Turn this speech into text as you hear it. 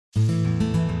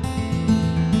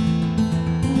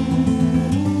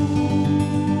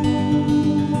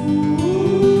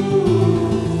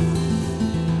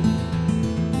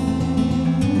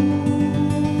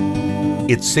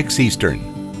It's 6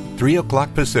 Eastern, 3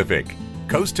 o'clock Pacific,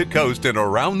 coast to coast and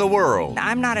around the world.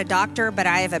 I'm not a doctor, but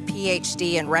I have a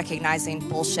PhD in recognizing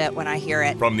bullshit when I hear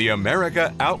it. From the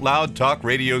America Out Loud Talk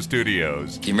Radio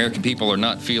studios. The American people are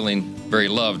not feeling very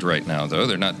loved right now, though.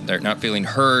 They're not feeling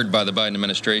heard by the Biden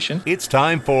administration. It's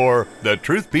time for The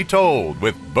Truth Be Told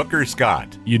with Booker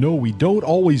Scott. You know, we don't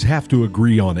always have to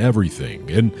agree on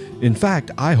everything, and in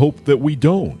fact, I hope that we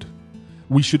don't.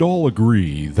 We should all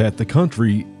agree that the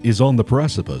country is on the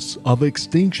precipice of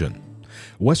extinction.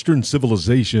 Western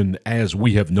civilization as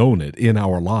we have known it in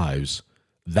our lives,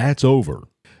 that's over.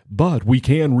 But we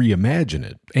can reimagine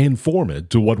it and form it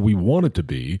to what we want it to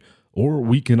be, or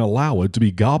we can allow it to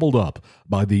be gobbled up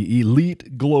by the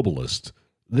elite globalists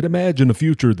that imagine a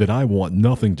future that I want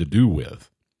nothing to do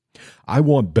with. I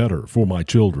want better for my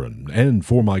children and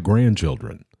for my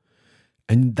grandchildren.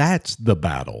 And that's the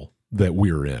battle that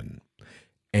we're in.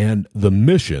 And the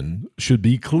mission should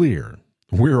be clear.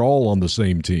 We're all on the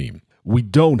same team. We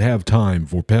don't have time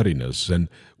for pettiness, and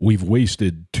we've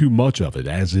wasted too much of it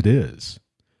as it is.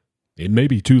 It may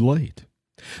be too late.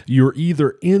 You're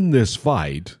either in this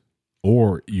fight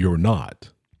or you're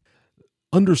not.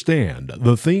 Understand,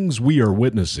 the things we are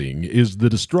witnessing is the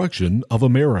destruction of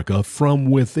America from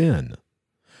within.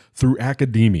 Through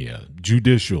academia,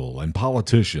 judicial, and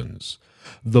politicians,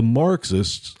 the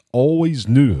Marxists always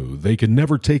knew they could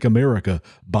never take America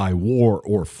by war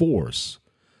or force,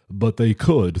 but they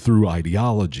could through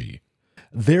ideology.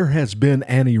 There has been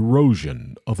an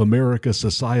erosion of America's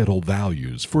societal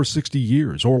values for 60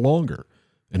 years or longer,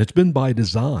 and it's been by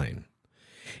design.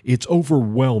 It's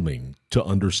overwhelming to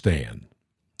understand.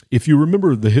 If you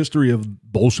remember the history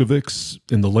of Bolsheviks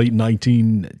in the late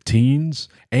 19-teens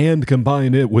and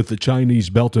combine it with the Chinese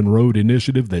Belt and Road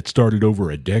Initiative that started over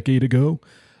a decade ago,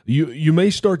 you may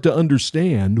start to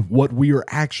understand what we are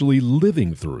actually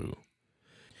living through.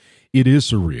 It is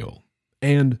surreal,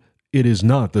 and it is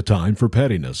not the time for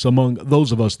pettiness among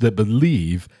those of us that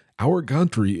believe our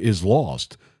country is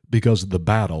lost because the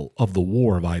battle of the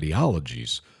war of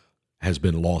ideologies has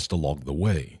been lost along the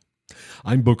way.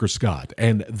 I'm Booker Scott,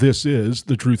 and this is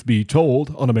The Truth Be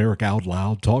Told on America Out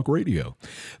Loud Talk Radio.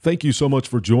 Thank you so much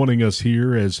for joining us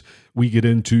here as we get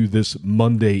into this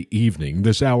Monday evening.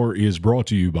 This hour is brought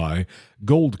to you by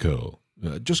Goldco.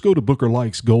 Just go to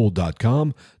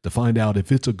bookerlikesgold.com to find out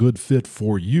if it's a good fit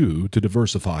for you to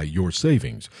diversify your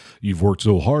savings. You've worked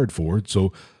so hard for it,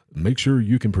 so make sure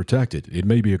you can protect it. It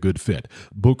may be a good fit.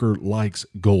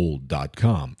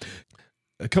 bookerlikesgold.com.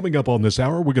 Coming up on this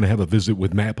hour, we're going to have a visit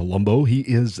with Matt Palumbo. He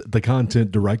is the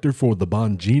content director for the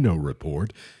Bongino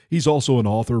Report. He's also an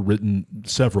author, written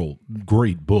several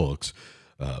great books.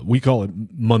 We call it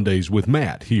Mondays with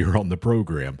Matt here on the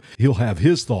program. He'll have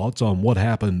his thoughts on what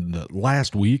happened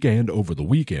last week and over the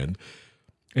weekend.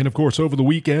 And, of course, over the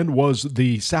weekend was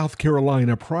the South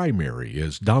Carolina primary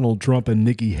as Donald Trump and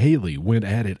Nikki Haley went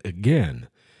at it again.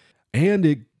 And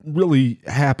it really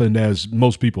happened as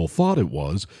most people thought it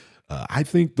was. I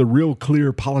think the real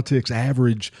clear politics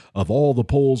average of all the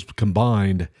polls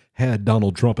combined had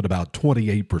Donald Trump at about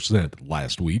 28%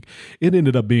 last week. It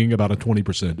ended up being about a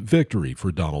 20% victory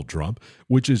for Donald Trump,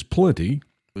 which is plenty.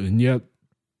 And yet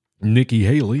Nikki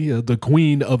Haley, the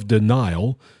queen of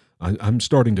denial, I'm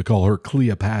starting to call her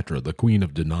Cleopatra, the queen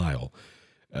of denial.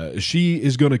 She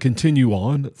is going to continue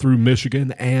on through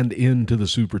Michigan and into the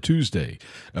Super Tuesday.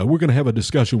 We're going to have a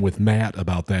discussion with Matt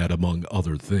about that, among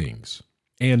other things.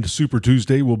 And Super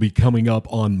Tuesday will be coming up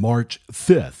on March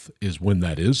 5th is when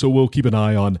that is. So we'll keep an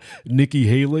eye on Nikki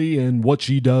Haley and what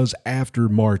she does after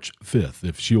March 5th,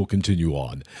 if she'll continue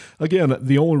on. Again,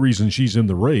 the only reason she's in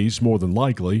the race, more than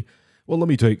likely, well, let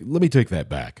me take that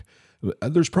back.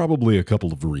 There's probably a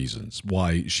couple of reasons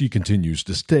why she continues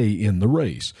to stay in the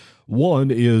race. One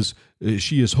is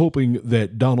she is hoping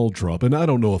that Donald Trump, and I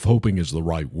don't know if hoping is the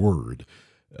right word,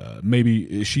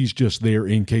 maybe she's just there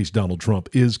in case Donald Trump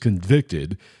is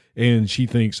convicted, and she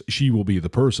thinks she will be the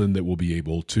person that will be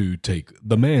able to take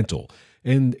the mantle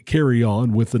and carry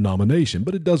on with the nomination.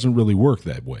 But it doesn't really work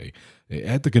that way.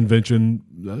 At the convention,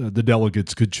 the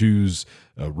delegates could choose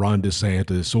Ron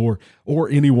DeSantis or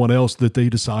anyone else that they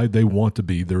decide they want to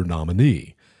be their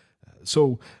nominee.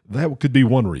 So that could be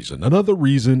one reason. Another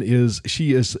reason is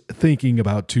she is thinking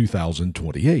about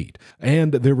 2028.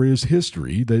 And there is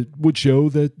history that would show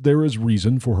that there is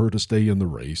reason for her to stay in the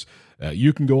race.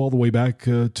 You can go all the way back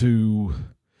you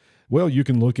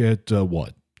can look at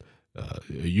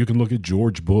you can look at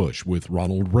George Bush with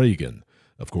Ronald Reagan.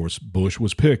 Of course, Bush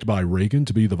was picked by Reagan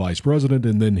to be the vice president,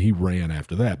 and then he ran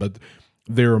after that. But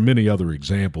There are many other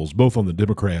examples, both on the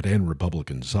Democrat and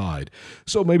Republican side.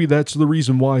 So maybe that's the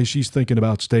reason why she's thinking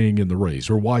about staying in the race,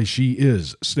 or why she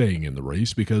is staying in the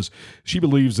race, because she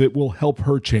believes it will help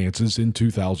her chances in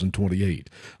 2028.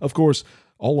 Of course,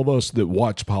 all of us that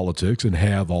watch politics and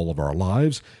have all of our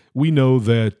lives, we know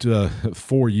that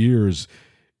 4 years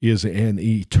is an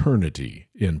eternity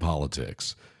in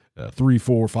politics. 3,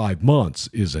 4, 5 months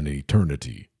is an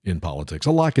eternity in politics.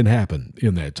 A lot can happen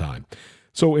in that time.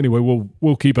 So anyway,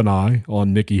 we'll keep an eye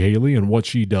on Nikki Haley and what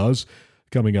she does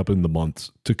coming up in the months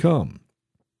to come.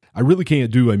 I really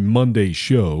can't do a Monday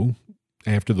show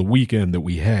after the weekend that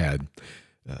we had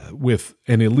with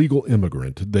an illegal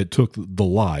immigrant that took the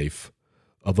life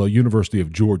of a University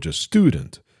of Georgia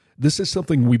student. This is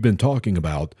something we've been talking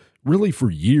about really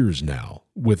for years now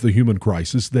with the human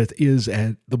crisis that is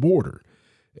at the border.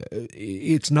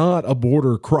 It's not a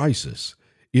border crisis.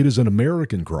 It is an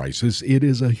American crisis. It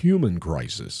is a human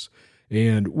crisis.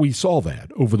 And we saw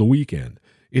that over the weekend.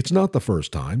 It's not the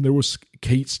first time. There was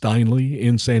Kate Steinle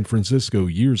in San Francisco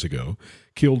years ago,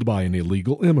 killed by an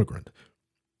illegal immigrant.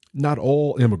 Not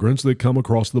all immigrants that come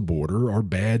across the border are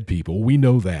bad people. We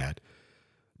know that.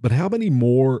 But how many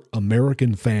more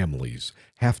American families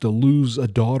have to lose a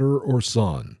daughter or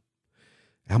son?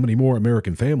 How many more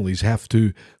American families have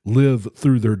to live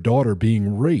through their daughter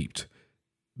being raped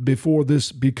before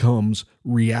this becomes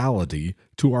reality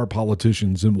to our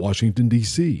politicians in Washington,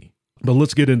 D.C.? But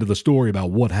let's get into the story about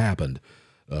what happened.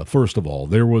 First of all,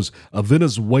 there was a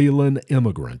Venezuelan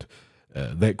immigrant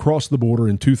that crossed the border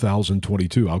in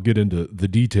 2022. I'll get into the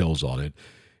details on it.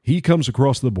 He comes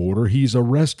across the border. He's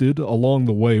arrested along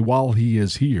the way while he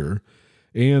is here,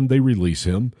 and they release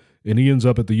him, and he ends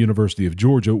up at the University of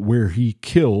Georgia, where he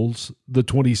kills the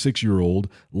 26-year-old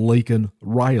Laken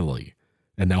Riley.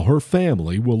 And now her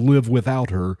family will live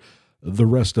without her the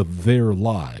rest of their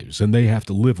lives, and they have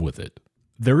to live with it.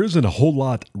 There isn't a whole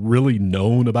lot really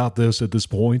known about this at this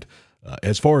point.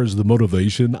 As far as the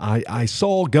motivation, I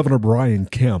saw Governor Brian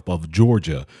Kemp of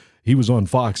Georgia. He was on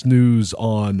Fox News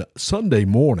on Sunday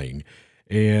morning,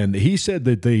 and he said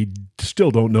that they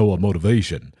still don't know a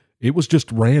motivation. It was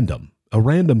just random, a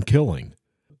random killing.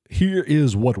 Here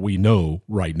is what we know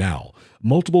right now.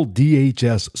 Multiple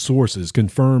DHS sources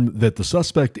confirm that the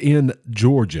suspect in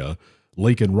Georgia,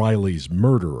 Laken Riley's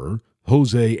murderer,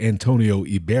 Jose Antonio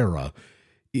Ibarra,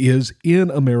 is in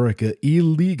America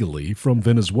illegally from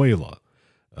Venezuela.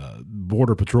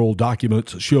 Border Patrol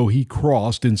documents show he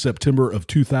crossed in September of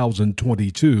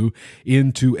 2022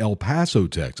 into El Paso,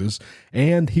 Texas,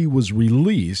 and he was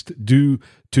released due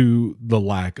to the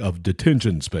lack of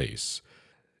detention space.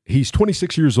 He's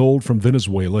 26 years old from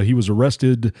Venezuela. He was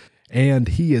arrested, and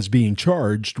he is being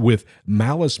charged with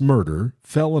malice murder,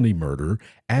 felony murder,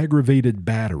 aggravated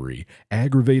battery,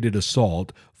 aggravated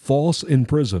assault, false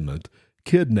imprisonment,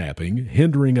 kidnapping,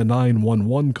 hindering a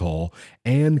 911 call,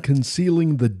 and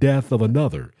concealing the death of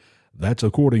another. That's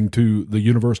according to the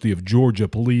University of Georgia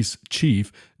Police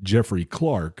Chief Jeffrey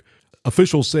Clark.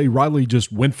 Officials say Riley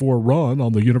just went for a run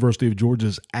on the University of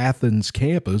Georgia's Athens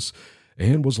campus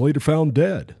and was later found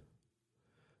dead.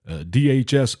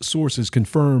 DHS sources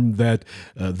confirm that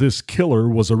this killer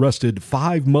was arrested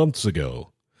 5 months ago.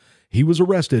 He was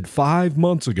arrested 5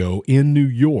 months ago in New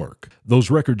York. Those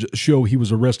records show he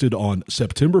was arrested on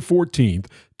September 14th,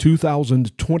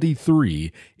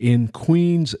 2023 in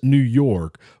Queens, New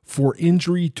York for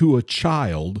injury to a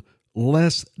child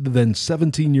less than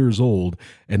 17 years old,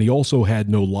 and he also had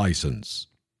no license.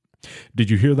 Did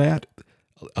you hear that?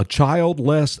 A child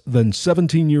less than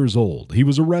 17 years old. He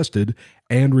was arrested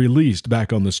and released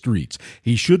back on the streets.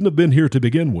 He shouldn't have been here to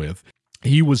begin with.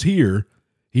 He was here.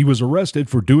 He was arrested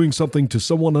for doing something to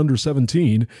someone under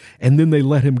 17, and then they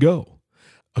let him go.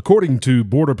 According to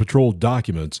Border Patrol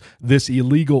documents, this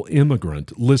illegal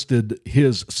immigrant listed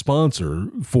his sponsor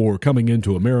for coming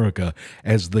into America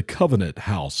as the Covenant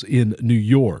House in New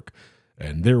York,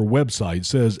 and their website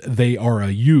says they are a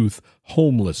youth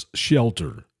homeless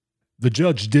shelter. The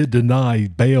judge did deny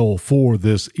bail for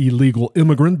this illegal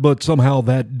immigrant, but somehow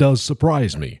that does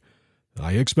surprise me.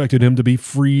 I expected him to be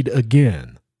freed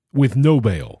again with no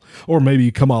bail, or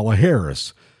maybe Kamala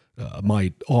Harris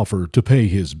might offer to pay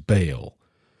his bail.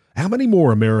 How many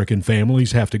more American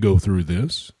families have to go through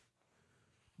this?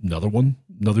 Another one?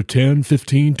 Another 10,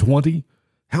 15, 20?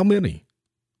 How many?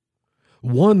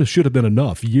 One should have been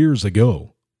enough years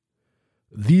ago.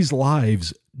 These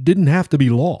lives didn't have to be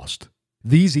lost.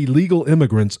 These illegal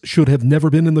immigrants should have never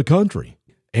been in the country.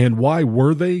 And why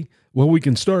were they? Well, we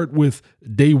can start with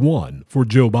day one for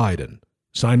Joe Biden,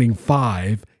 signing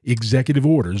 5 executive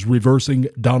orders reversing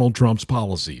Donald Trump's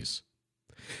policies.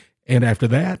 And after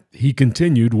that, he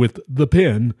continued with the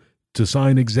pen to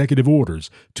sign executive orders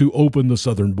to open the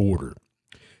southern border.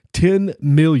 10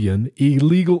 million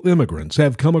illegal immigrants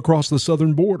have come across the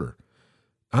southern border.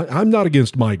 I'm not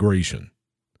against migration,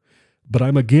 but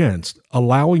I'm against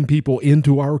allowing people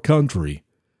into our country,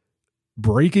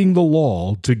 breaking the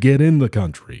law to get in the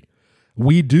country.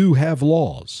 We do have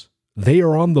laws. They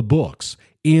are on the books.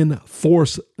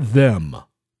 Enforce them.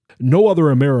 No other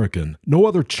American, no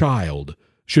other child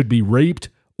should be raped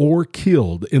or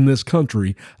killed in this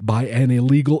country by an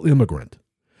illegal immigrant.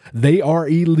 They are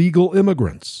illegal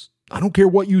immigrants. I don't care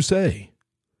what you say.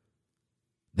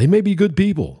 They may be good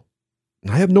people.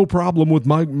 I have no problem with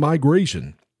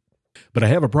migration, but I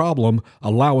have a problem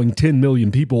allowing 10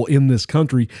 million people in this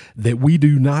country that we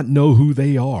do not know who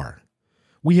they are.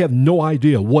 We have no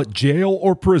idea what jail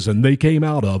or prison they came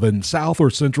out of in South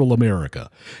or Central America,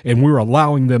 and we're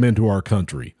allowing them into our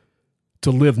country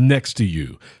to live next to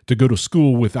you, to go to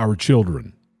school with our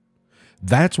children.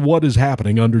 That's what is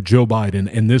happening under Joe Biden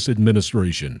and this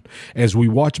administration, as we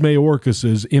watch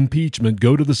Mayorkas's impeachment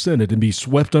go to the Senate and be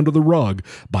swept under the rug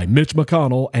by Mitch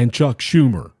McConnell and Chuck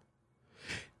Schumer.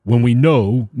 When we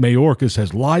know Mayorkas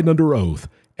has lied under oath,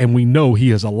 and we know he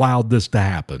has allowed this to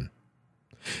happen.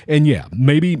 And yeah,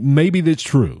 maybe that's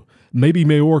true. Maybe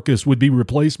Mayorkas would be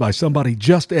replaced by somebody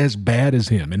just as bad as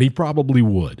him, and he probably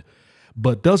would.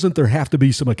 But doesn't there have to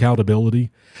be some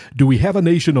accountability? Do we have a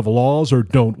nation of laws or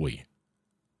don't we?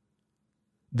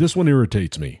 This one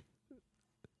irritates me.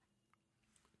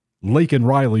 Laken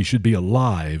Riley should be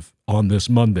alive on this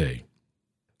Monday.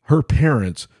 Her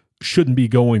parents shouldn't be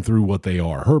going through what they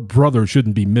are. Her brother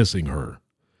shouldn't be missing her.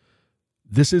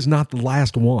 This is not the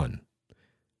last one.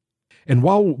 And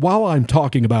while I'm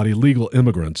talking about illegal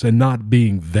immigrants and not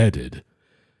being vetted,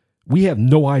 we have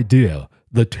no idea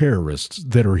the terrorists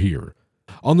that are here.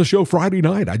 On the show Friday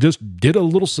night, I just did a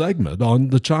little segment on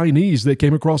the Chinese that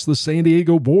came across the San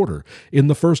Diego border in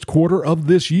the first quarter of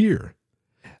this year.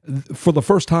 For the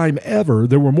first time ever,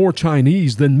 there were more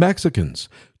Chinese than Mexicans.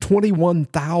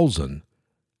 21,000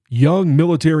 young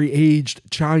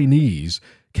military-aged Chinese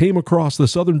came across the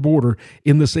southern border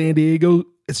in the San Diego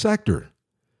sector.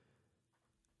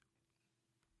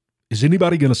 Is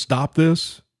anybody going to stop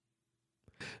this?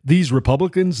 These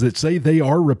Republicans that say they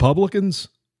are Republicans,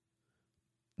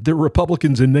 they're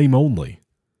Republicans in name only.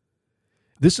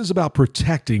 This is about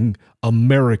protecting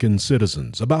American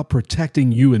citizens, about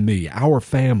protecting you and me, our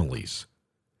families.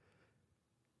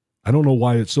 I don't know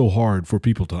why it's so hard for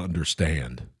people to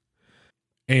understand.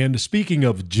 And speaking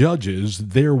of judges,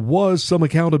 there was some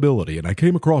accountability. And I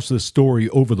came across this story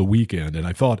over the weekend, and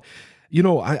I thought,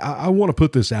 I want to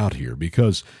put this out here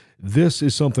because this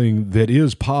is something that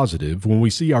is positive when we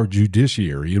see our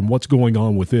judiciary and what's going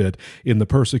on with it in the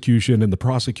persecution and the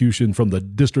prosecution from the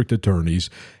district attorneys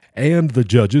and the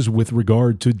judges with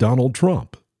regard to Donald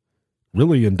Trump.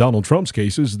 Really, in Donald Trump's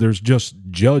cases, there's just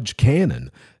Judge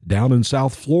Cannon down in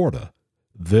South Florida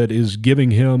that is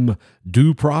giving him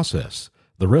due process.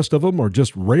 The rest of them are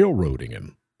just railroading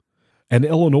him. An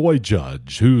Illinois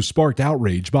judge who sparked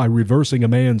outrage by reversing a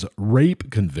man's rape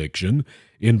conviction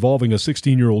involving a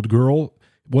 16-year-old girl,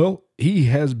 well, he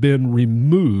has been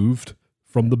removed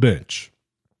from the bench.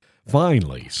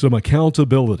 Finally, some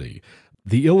accountability.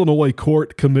 The Illinois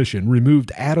Court Commission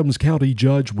removed Adams County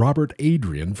Judge Robert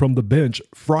Adrian from the bench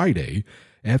Friday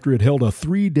after it held a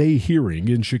 3-day hearing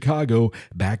in Chicago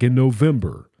back in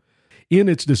November. In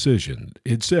its decision,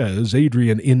 it says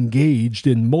Adrian engaged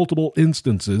in multiple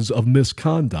instances of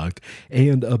misconduct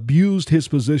and abused his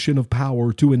position of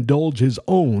power to indulge his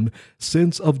own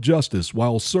sense of justice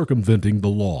while circumventing the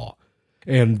law.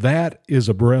 And that is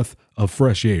a breath of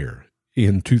fresh air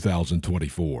in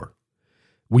 2024.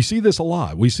 We see this a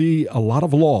lot. We see a lot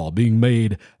of law being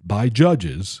made by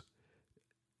judges,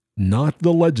 not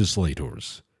the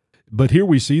legislators. But here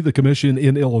we see the commission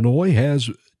in Illinois has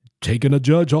taken a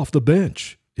judge off the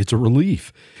bench. It's a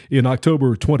relief. In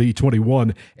October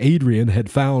 2021, Adrian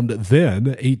had found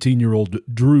then 18-year-old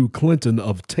Drew Clinton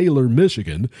of Taylor,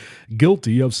 Michigan,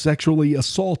 guilty of sexually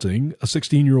assaulting a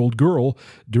 16-year-old girl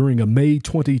during a May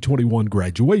 2021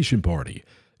 graduation party.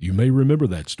 You may remember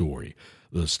that story.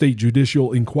 The State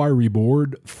Judicial Inquiry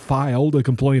Board filed a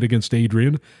complaint against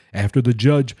Adrian after the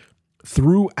judge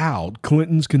threw out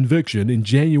Clinton's conviction in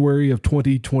January of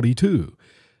 2022.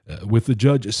 With the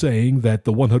judge saying that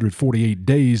the 148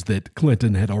 days that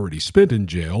Clinton had already spent in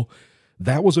jail,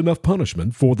 that was enough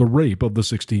punishment for the rape of the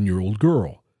 16-year-old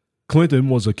girl. Clinton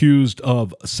was accused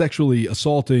of sexually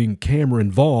assaulting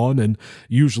Cameron Vaughn, and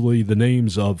usually the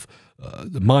names of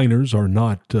the minors are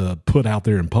not put out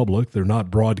there in public. They're not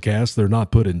broadcast. They're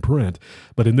not put in print.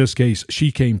 But in this case,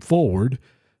 she came forward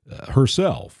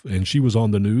herself, and she was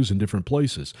on the news in different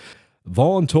places.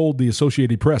 Vaughn told the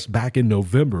Associated Press back in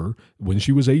November, when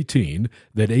she was 18,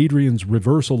 that Adrian's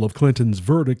reversal of Clinton's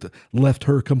verdict left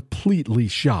her completely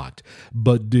shocked,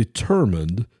 but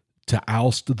determined to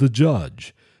oust the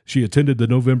judge. She attended the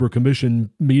November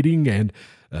commission meeting, and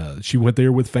she went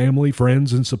there with family,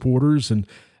 friends, and supporters. And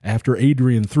after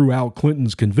Adrian threw out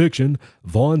Clinton's conviction,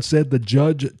 Vaughn said the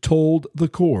judge told the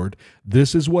court,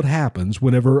 "This is what happens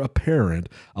whenever a parent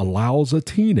allows a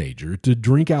teenager to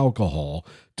drink alcohol,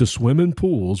 to swim in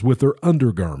pools with their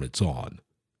undergarments on."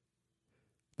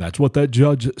 That's what that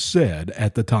judge said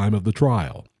at the time of the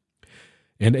trial.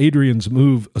 And Adrian's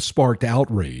move sparked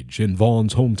outrage in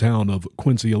Vaughn's hometown of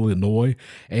Quincy, Illinois,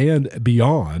 and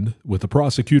beyond, with the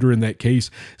prosecutor in that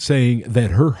case saying that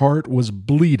her heart was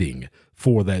bleeding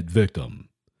for that victim.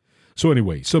 So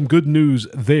anyway, some good news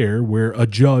there where a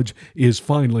judge is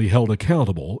finally held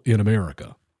accountable in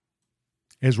America.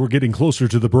 As we're getting closer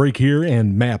to the break here,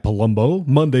 and Matt Palumbo,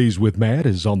 Mondays with Matt,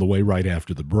 is on the way right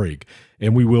after the break,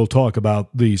 and we will talk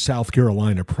about the South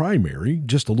Carolina primary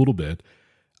just a little bit.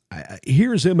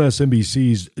 Here's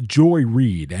MSNBC's Joy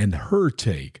Reid and her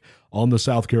take on the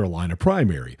South Carolina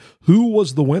primary. Who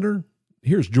was the winner?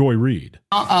 Here's Joy Reid.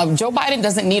 Joe Biden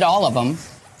doesn't need all of them.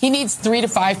 He needs 3 to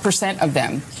 5% of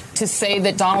them to say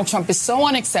that Donald Trump is so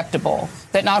unacceptable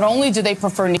that not only do they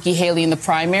prefer Nikki Haley in the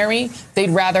primary, they'd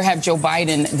rather have Joe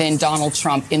Biden than Donald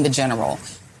Trump in the general.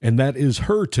 And that is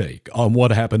her take on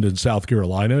what happened in South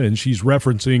Carolina. And she's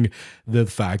referencing the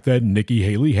fact that Nikki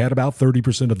Haley had about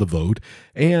 30% of the vote,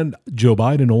 and Joe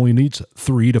Biden only needs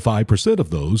 3 to 5% of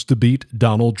those to beat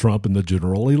Donald Trump in the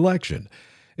general election.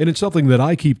 And it's something that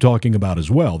I keep talking about as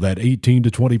well, that 18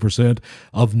 to 20%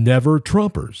 of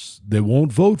never-Trumpers that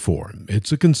won't vote for him.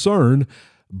 It's a concern,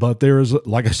 but there is,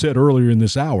 like I said earlier in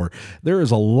this hour, there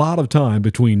is a lot of time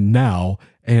between now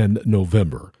and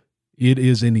November. It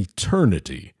is an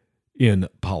eternity in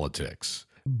politics.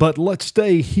 But let's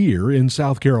stay here in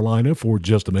South Carolina for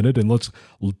just a minute, and let's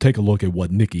take a look at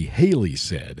what Nikki Haley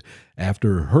said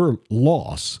after her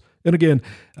loss. And again,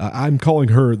 I'm calling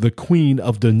her the queen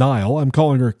of denial. I'm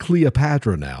calling her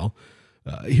Cleopatra now.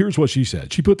 Here's what she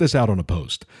said. She put this out on a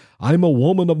post. "I'm a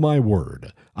woman of my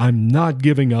word. I'm not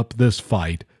giving up this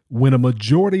fight when a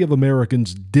majority of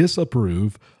Americans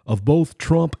disapprove of both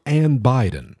Trump and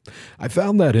Biden." I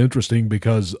found that interesting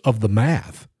because of the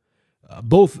math.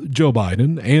 Both Joe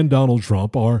Biden and Donald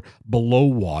Trump are below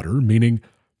water, meaning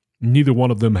neither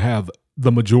one of them have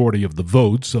the majority of the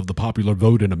votes of the popular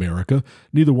vote in America.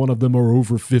 Neither one of them are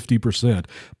over 50%.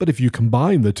 But if you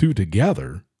combine the two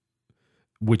together,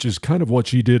 which is kind of what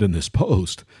she did in this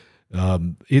post,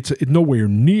 it's nowhere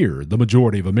near the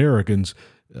majority of Americans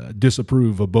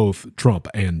disapprove of both Trump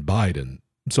and Biden.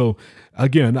 So,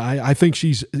 again, I think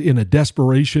she's in a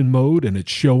desperation mode, and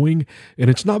it's showing, and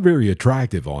it's not very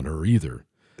attractive on her either.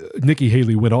 Nikki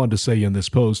Haley went on to say in this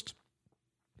post,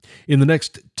 "In the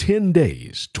next 10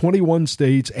 days, 21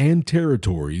 states and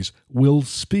territories will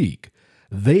speak.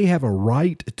 They have a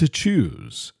right to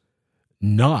choose,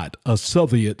 not a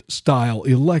Soviet-style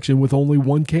election with only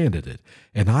one candidate.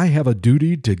 And I have a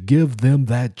duty to give them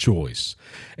that choice."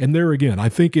 And there again, I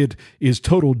think it is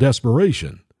total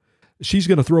desperation. She's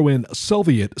going to throw in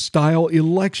Soviet-style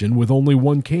election with only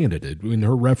one candidate, in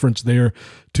her reference there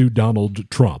to Donald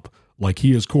Trump, like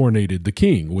he has coronated the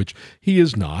king, which he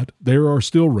is not. There are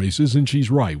still races, and she's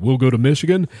right. We'll go to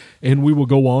Michigan, and we will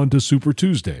go on to Super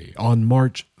Tuesday on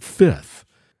March 5th.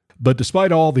 But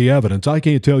despite all the evidence, I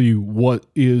can't tell you what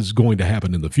is going to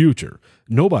happen in the future.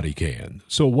 Nobody can.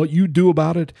 So what you do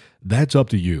about it, that's up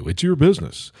to you. It's your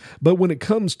business. But when it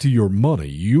comes to your money,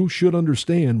 you should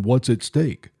understand what's at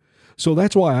stake. So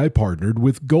that's why I partnered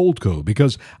with Goldco,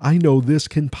 because I know this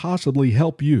can possibly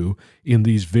help you in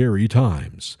these very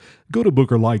times. Go to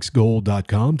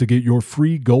BookerLikesGold.com to get your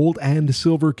free gold and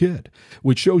silver kit,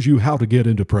 which shows you how to get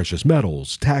into precious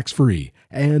metals, tax-free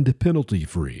and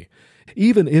penalty-free.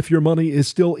 Even if your money is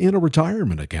still in a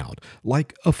retirement account,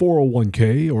 like a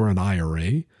 401k or an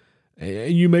IRA,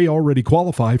 you may already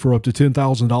qualify for up to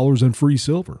 $10,000 in free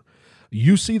silver.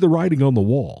 You see the writing on the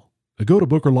wall. Go to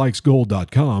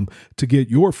BookerLikesGold.com to get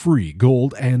your free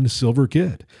gold and silver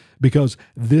kit, because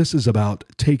this is about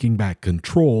taking back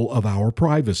control of our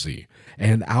privacy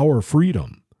and our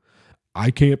freedom. I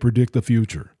can't predict the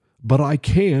future, but I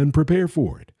can prepare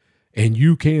for it. And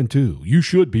you can too. You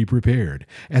should be prepared.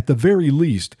 At the very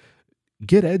least,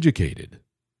 get educated.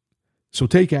 So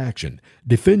take action.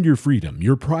 Defend your freedom,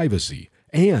 your privacy,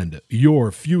 and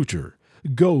your future.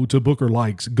 Go to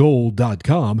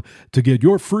BookerLikesGold.com to get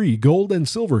your free gold and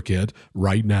silver kit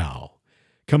right now.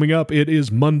 Coming up, it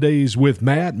is Mondays with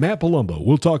Matt Palumbo.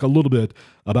 We'll talk a little bit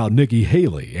about Nikki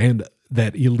Haley and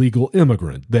that illegal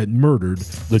immigrant that murdered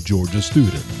the Georgia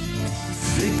student.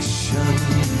 Fiction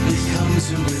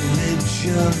becomes a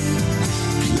religion.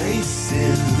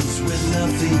 Places where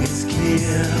nothing is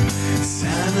clear.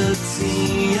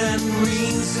 Sanity and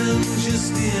reason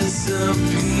just disappear.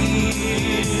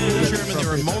 Chairman,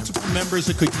 there are multiple members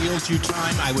that could yield you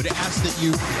time. I would ask that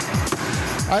you...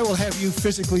 I will have you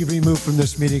physically removed from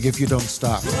this meeting if you don't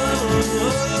stop. I've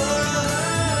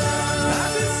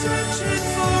been searching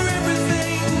for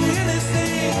everything,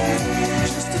 anything,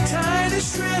 just a tiny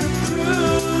shred of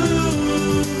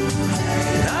proof.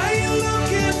 Are you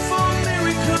looking for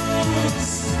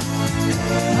miracles?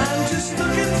 I'm just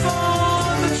looking for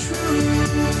the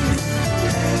truth.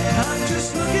 I'm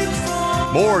just looking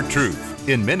for More truth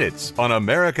in minutes on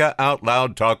America Out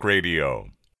Loud Talk Radio.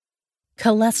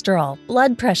 Cholesterol,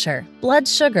 blood pressure, blood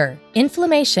sugar,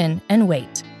 inflammation, and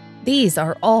weight. These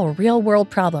are all real-world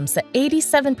problems that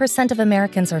 87% of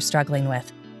Americans are struggling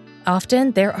with.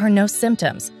 Often, there are no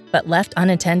symptoms, but left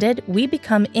unattended, we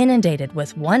become inundated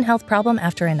with one health problem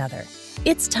after another.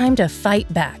 It's time to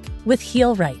fight back with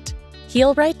Heal Right.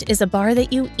 Heal Right is a bar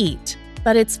that you eat,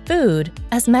 but it's food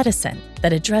as medicine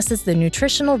that addresses the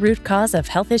nutritional root cause of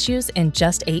health issues in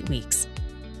just 8 weeks.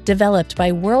 Developed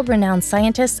by world-renowned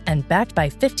scientists and backed by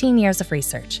 15 years of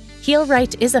research, Heal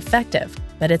Right is effective,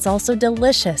 but it's also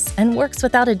delicious and works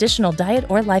without additional diet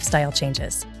or lifestyle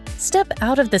changes. Step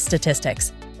out of the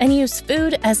statistics and use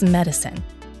food as medicine.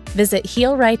 Visit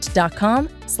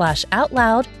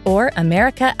healright.com/outloud or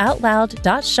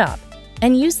americaoutloud.shop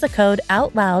and use the code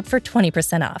OUTLOUD for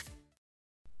 20% off.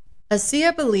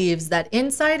 ASEA believes that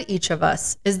inside each of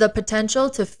us is the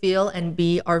potential to feel and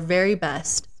be our very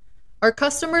best. Our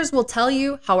customers will tell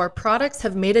you how our products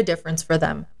have made a difference for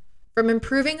them, from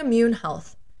improving immune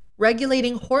health,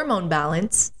 regulating hormone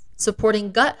balance,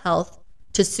 supporting gut health,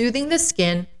 to soothing the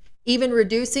skin, even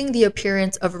reducing the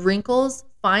appearance of wrinkles,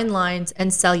 fine lines,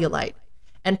 and cellulite,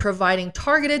 and providing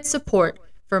targeted support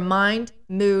for mind,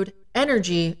 mood,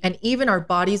 energy, and even our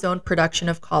body's own production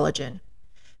of collagen.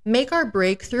 Make our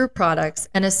breakthrough products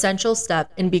an essential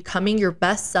step in becoming your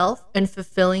best self and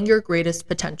fulfilling your greatest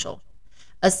potential.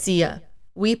 ASEA,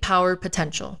 we power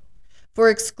potential. For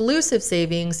exclusive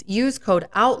savings, use code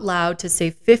OUTLOUD to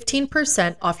save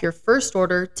 15% off your first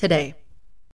order today.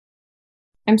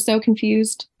 I'm so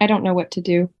confused. I don't know what to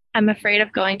do. I'm afraid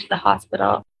of going to the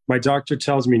hospital. My doctor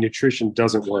tells me nutrition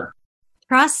doesn't work.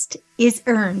 Trust is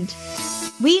earned.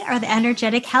 We are the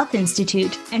Energetic Health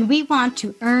Institute, and we want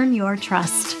to earn your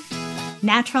trust.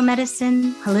 Natural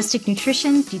medicine, holistic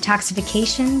nutrition,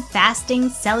 detoxification, fasting,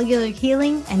 cellular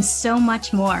healing, and so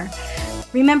much more.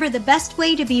 Remember, the best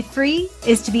way to be free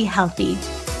is to be healthy.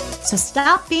 So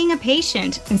stop being a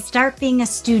patient and start being a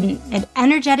student at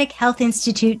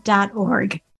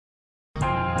energetichealthinstitute.org.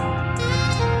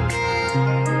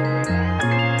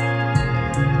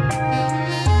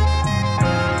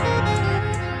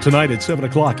 Tonight at 7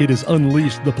 o'clock, it is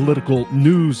Unleash the Political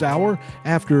News Hour.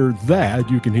 After that,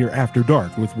 you can hear After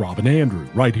Dark with Rob and Andrew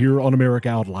right here on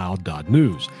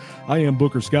AmericaOutloud.news. I am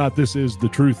Booker Scott. This is The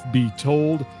Truth Be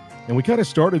Told. And we kind of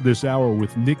started this hour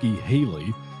with Nikki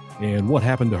Haley and what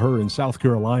happened to her in South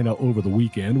Carolina over the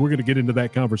weekend. We're going to get into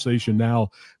that conversation now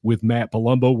with Matt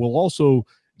Palumbo. We'll also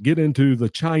get into the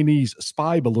Chinese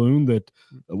spy balloon that,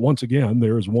 once again,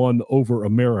 there is one over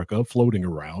America floating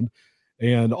around.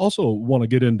 And also want to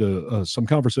get into some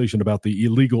conversation about the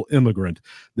illegal immigrant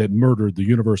that murdered the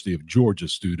University of Georgia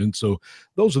student. So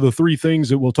those are the three things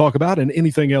that we'll talk about, and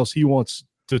anything else he wants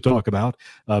to talk about.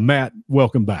 Matt,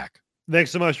 welcome back.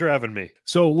 Thanks so much for having me.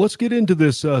 So let's get into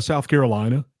this South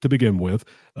Carolina to begin with.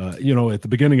 At the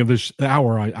beginning of this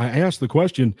hour, I asked the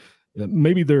question,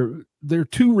 maybe there are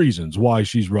two reasons why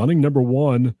she's running. Number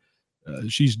one,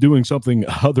 she's doing something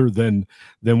other than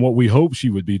what we hope she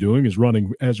would be doing, is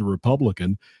running as a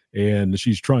Republican, and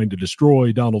she's trying to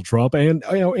destroy Donald Trump, and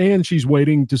she's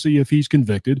waiting to see if he's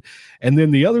convicted. And then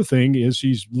the other thing is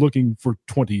she's looking for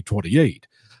 2028.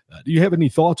 Do you have any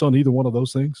thoughts on either one of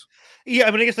those things? Yeah,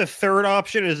 I mean, I guess the third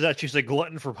option is that she's a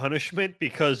glutton for punishment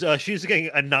because she's getting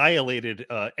annihilated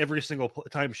every single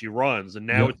time she runs, and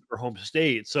now it's her home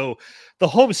state. So the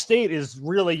home state is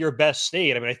really your best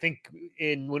state. I mean, I think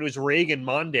when it was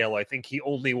Reagan-Mondale, I think he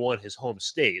only won his home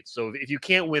state. So if you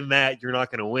can't win that, you're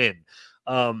not going to win.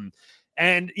 And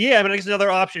yeah, I mean, I guess another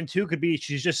option too could be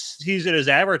she just sees it as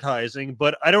advertising,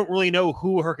 but I don't really know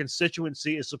who her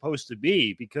constituency is supposed to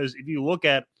be, because if you look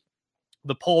at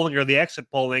the polling or the exit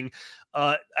polling.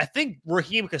 I think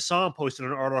Raheem Kassam posted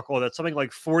an article that something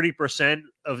like 40%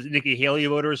 of Nikki Haley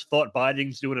voters thought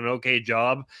Biden's doing an okay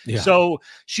job. Yeah. So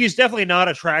she's definitely not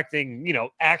attracting,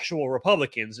 actual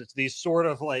Republicans. It's these sort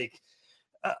of like,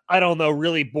 I don't know,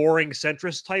 really boring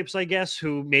centrist types, I guess,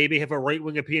 who maybe have a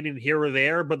right-wing opinion here or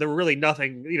there, but they're really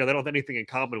nothing, they don't have anything in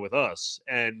common with us.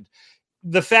 And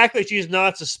the fact that she's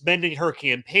not suspending her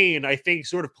campaign, I think,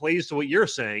 sort of plays to what you're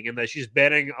saying, and that she's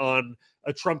betting on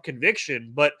a Trump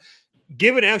conviction. But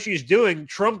given how she's doing,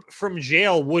 Trump from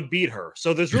jail would beat her.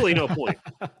 So there's really no point.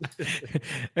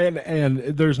 and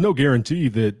there's no guarantee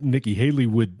that Nikki Haley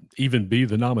would even be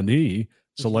the nominee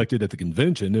selected at the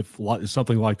convention. If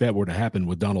something like that were to happen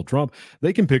with Donald Trump,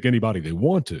 they can pick anybody they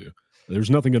want to.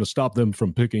 There's nothing going to stop them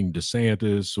from picking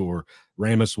DeSantis or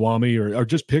Ramaswamy or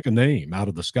just pick a name out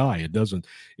of the sky.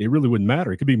 It really wouldn't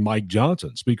matter. It could be Mike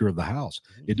Johnson, Speaker of the House.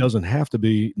 It doesn't have to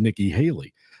be Nikki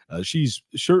Haley. She's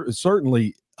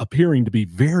certainly appearing to be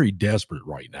very desperate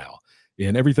right now.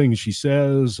 And everything she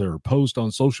says or posts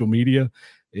on social media,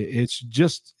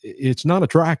 it's not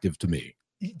attractive to me.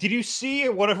 Did you see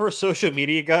one of her social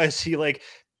media guys? He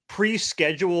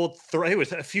pre-scheduled, I think it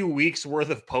was a few weeks worth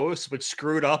of posts, but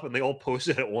screwed up and they all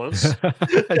posted at once.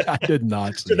 I did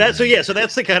not. So that's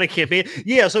the kind of campaign.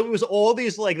 Yeah. So it was all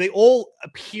these, they all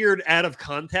appeared out of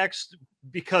context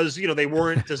because, they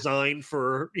weren't designed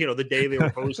for, the day they were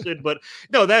posted. But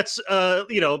no, that's, sort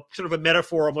of a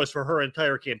metaphor almost for her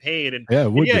entire campaign. And yeah,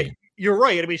 it would be. You're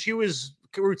right. I mean, she was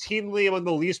routinely among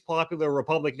the least popular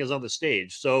Republicans on the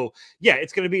stage. So yeah,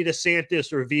 it's going to be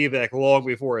DeSantis or Vivek long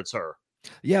before it's her.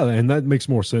 Yeah, and that makes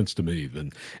more sense to me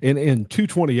than and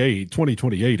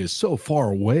 2028 is so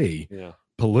far away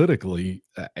politically.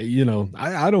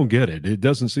 I don't get it. It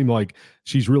doesn't seem like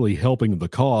she's really helping the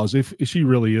cause if she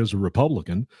really is a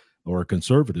Republican or a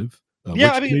conservative.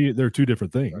 They're two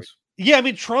different things. Right. Yeah, I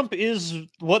mean, Trump is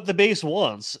what the base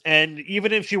wants. And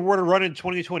even if she were to run in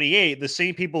 2028, the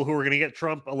same people who are going to get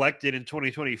Trump elected in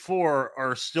 2024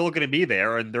 are still going to be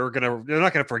there, and they're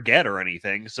not going to forget or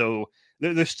anything. So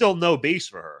there's still no base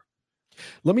for her.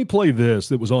 Let me play this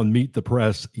that was on Meet the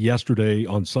Press yesterday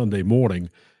on Sunday morning.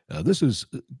 This is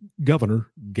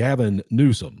Governor Gavin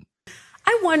Newsom.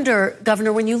 I wonder,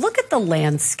 Governor, when you look at the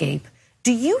landscape,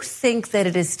 do you think that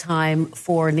it is time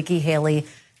for Nikki Haley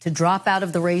to drop out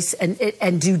of the race?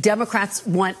 And do Democrats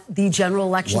want the general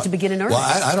election to begin in earnest?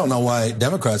 Well, I don't know why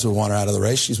Democrats would want her out of the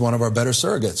race. She's one of our better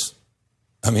surrogates.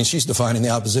 I mean, she's defining the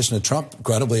opposition to Trump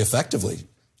incredibly effectively.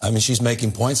 I mean, she's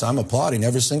making points I'm applauding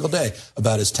every single day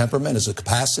about his temperament, his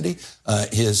capacity,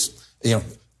 his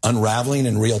unraveling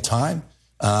in real time.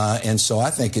 And so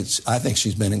I think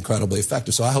she's been incredibly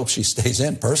effective. So I hope she stays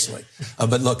in personally.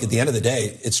 But look, at the end of the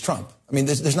day, it's Trump. I mean,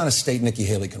 there's not a state Nikki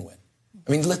Haley can win.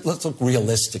 I mean, let's look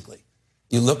realistically.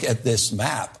 You look at this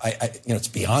map. It's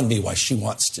beyond me why she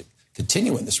wants to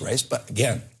continue in this race. But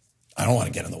again, I don't want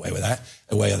to get in the way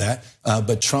of that.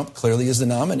 But Trump clearly is the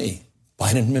nominee.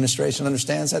 Biden administration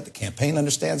understands that. The campaign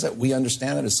understands that. We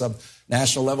understand it at a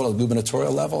sub-national level, at a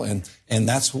gubernatorial level, and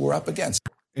that's who we're up against.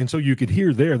 And so you could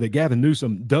hear there that Gavin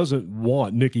Newsom doesn't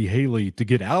want Nikki Haley to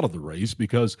get out of the race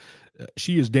because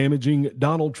she is damaging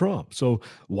Donald Trump. So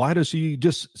why does she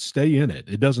just stay in it?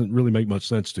 It doesn't really make much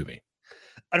sense to me.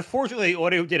 Unfortunately,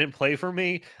 audio didn't play for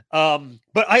me.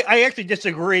 But I actually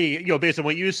disagree, based on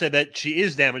what you said, that she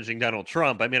is damaging Donald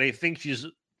Trump. I mean, I think she's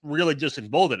really just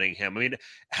emboldening him. I mean,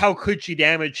 how could she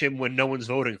damage him when no one's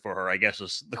voting for her, I guess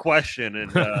is the question.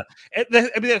 And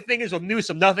the thing is with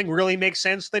Newsom, nothing really makes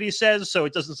sense that he says, so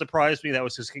it doesn't surprise me that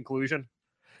was his conclusion.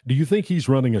 Do you think he's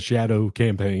running a shadow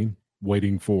campaign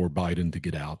waiting for Biden to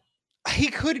get out? He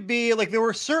could be. There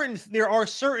are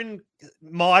certain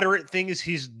moderate things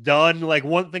he's done. Like,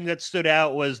 one thing that stood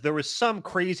out was there was some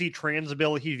crazy trans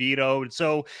bill he vetoed.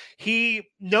 So he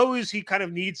knows he kind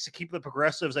of needs to keep the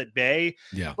progressives at bay.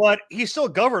 Yeah. But he's still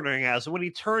governing as when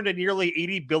he turned a nearly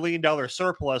 $80 billion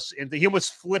surplus he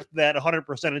almost flipped that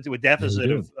 100% into a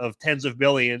deficit of tens of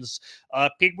billions.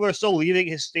 People are still leaving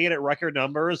his state at record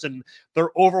numbers, and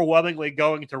they're overwhelmingly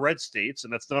going to red states.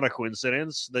 And that's not a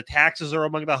coincidence. The taxes are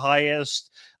among the highest.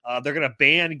 They're going to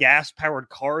ban gas-powered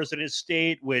cars in his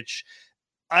state, which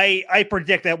I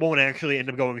predict that won't actually end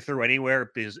up going through anywhere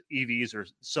because EVs are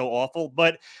so awful.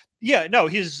 But yeah, no,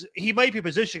 he might be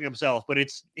positioning himself, but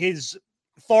it's his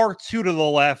far too to the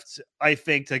left, I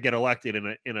think, to get elected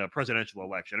in a presidential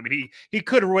election. I mean, he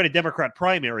could win a Democrat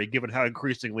primary given how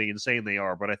increasingly insane they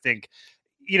are, but I think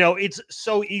it's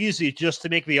so easy just to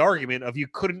make the argument of you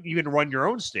couldn't even run your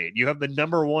own state. You have the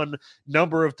number one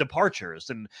number of departures.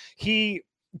 And he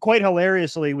quite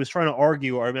hilariously was trying to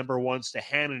argue, I remember once, to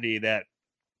Hannity that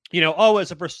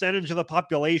as a percentage of the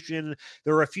population,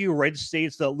 there are a few red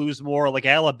states that lose more, like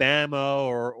Alabama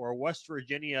or West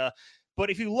Virginia. But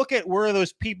if you look at where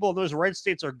those people in those red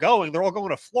states are going, they're all going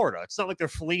to Florida. It's not like they're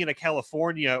fleeing to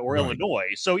California or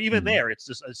Illinois. So even there, it's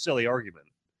just a silly argument.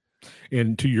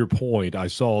 And to your point, I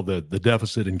saw that the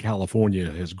deficit in California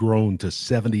has grown to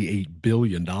 $78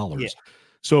 billion. Yeah.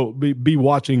 So be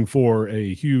watching for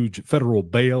a huge federal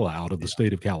bailout of the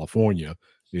state of California.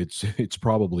 It's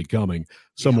probably coming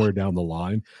somewhere down the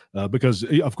line because,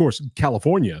 of course,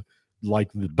 California, like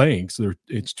the banks,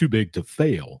 it's too big to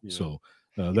fail. Yeah. So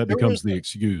that becomes the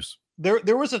excuse.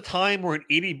 There was a time where an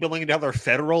 $80 billion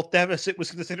federal deficit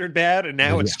was considered bad, and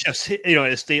now it's just at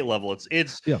a state level.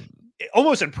 It's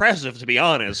almost impressive, to be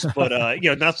honest, but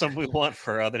not something we want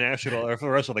for the national or for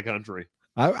the rest of the country.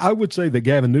 I would say that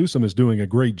Gavin Newsom is doing a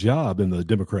great job in the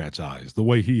Democrats' eyes. The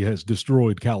way he has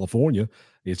destroyed California,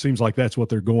 it seems like that's what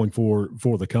they're going for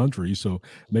the country. So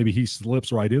maybe he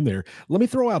slips right in there. Let me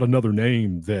throw out another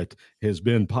name that has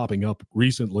been popping up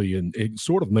recently, and it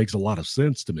sort of makes a lot of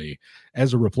sense to me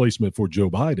as a replacement for Joe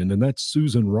Biden, and that's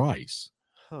Susan Rice.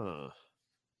 Huh.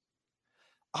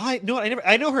 I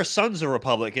know her son's a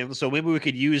Republican, so maybe we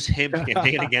could use him to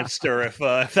campaign against her if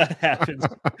that happens.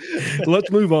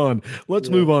 Let's move on. Let's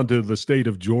move on to the state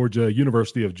of Georgia,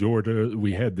 University of Georgia.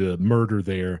 We had the murder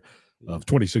there of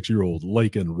 26-year-old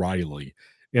Laken Riley.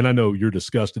 And I know you're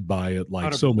disgusted by it,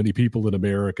 like so many people in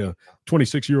America.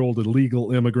 26-year-old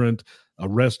illegal immigrant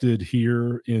arrested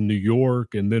here in New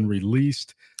York and then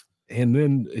released. And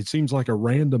then it seems like a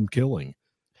random killing.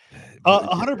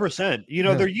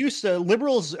 100%. They're used to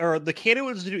liberals, or the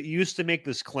candidates used to make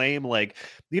this claim like,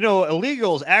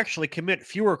 illegals actually commit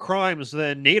fewer crimes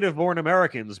than native-born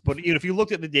Americans. But if you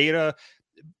looked at the data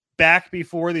back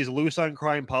before these loose on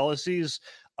crime policies,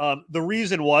 the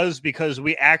reason was because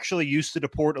we actually used to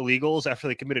deport illegals after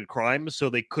they committed crimes, so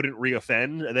they couldn't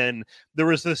reoffend. And then there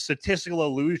was this statistical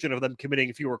illusion of them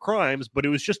committing fewer crimes, but it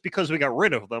was just because we got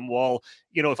rid of them. While,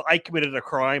 if I committed a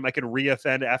crime, I could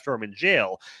reoffend after I'm in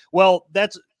jail. Well,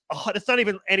 it's not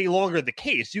even any longer the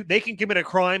case. They can commit a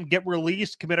crime, get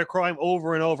released, commit a crime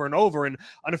over and over and over. And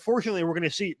unfortunately, we're going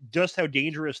to see just how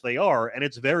dangerous they are. And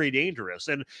it's very dangerous.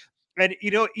 And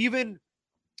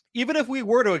even if we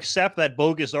were to accept that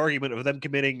bogus argument of them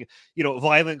committing,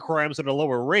 violent crimes at a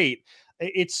lower rate,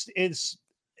 it's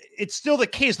still the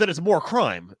case that it's more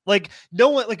crime. No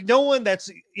one that's,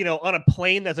 on a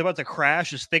plane that's about to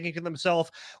crash is thinking to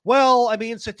themselves, well, I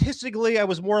mean, statistically, I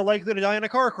was more likely to die in a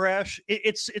car crash.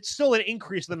 It's still an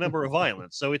increase in the number of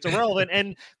violence. So it's irrelevant.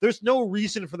 And there's no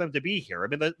reason for them to be here. I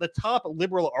mean, the top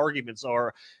liberal arguments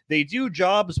are they do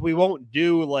jobs we won't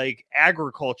do, like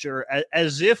agriculture,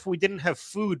 as if we didn't have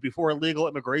food before illegal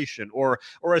immigration, or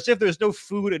as if there's no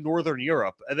food in Northern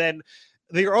Europe. And then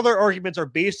the other arguments are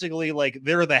basically like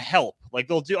they're the help. Like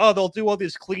they'll do all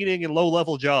these cleaning and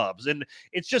low-level jobs. And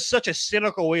it's just such a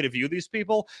cynical way to view these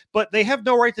people, but they have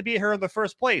no right to be here in the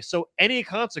first place. So any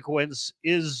consequence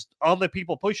is on the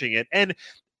people pushing it. And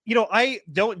I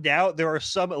don't doubt there are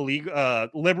some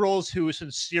liberals who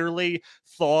sincerely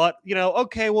thought,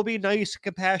 okay, we'll be nice,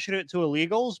 compassionate to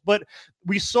illegals. But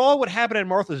we saw what happened in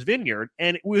Martha's Vineyard,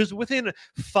 and it was within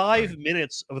 5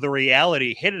 minutes of the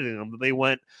reality hitting them that they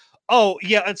went, oh,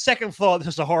 yeah, on second thought, this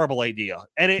is a horrible idea.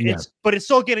 And it's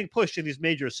still getting pushed in these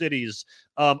major cities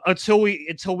until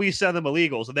we send them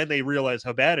illegals, and then they realize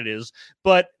how bad it is.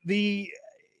 But we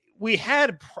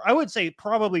had, I would say,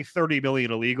 probably 30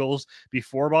 million illegals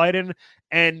before Biden,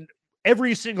 and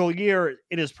every single year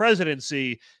in his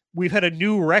presidency, we've had a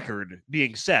new record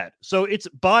being set. So it's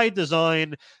by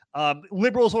design.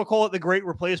 Liberals will call it the Great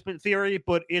Replacement Theory,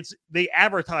 but they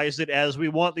advertise it as we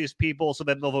want these people, so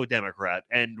then they'll vote Democrat,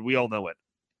 and we all know it.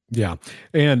 Yeah.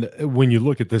 And when you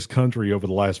look at this country over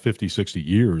the last 50, 60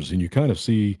 years, and you kind of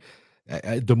see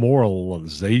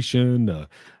demoralization,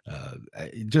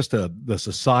 just the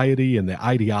society and the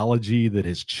ideology that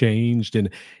has changed, and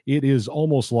it is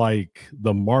almost like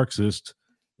the Marxist.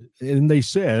 And they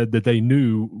said that they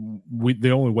knew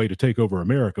the only way to take over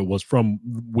America was from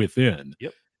within.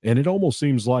 Yep. And it almost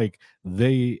seems like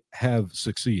they have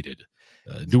succeeded.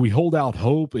 Do we hold out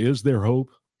hope? Is there hope?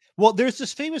 Well, there's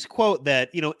this famous quote that,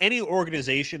 any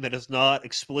organization that is not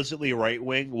explicitly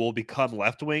right-wing will become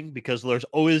left-wing, because there's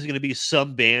always going to be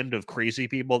some band of crazy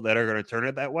people that are going to turn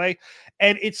it that way.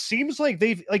 And it seems like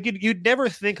you'd never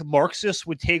think Marxists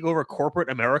would take over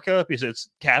corporate America because it's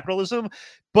capitalism.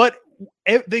 But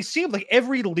they seem like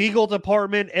every legal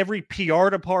department, every PR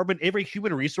department, every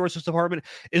human resources department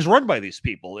is run by these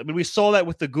people. I mean, we saw that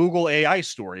with the Google AI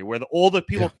story, where all the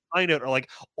people behind it are like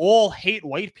all hate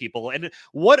white people. And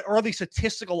what are the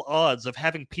statistical odds of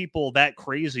having people that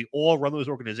crazy all run those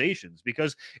organizations?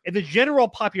 Because in the general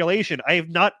population, I have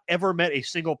not ever met a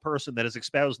single person that has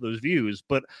espoused those views,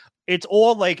 but it's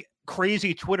all like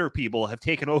crazy Twitter people have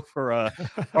taken over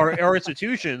our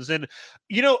institutions. And,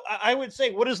 I would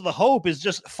say what is the hope is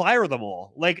just fire them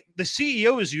all. Like the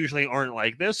CEOs usually aren't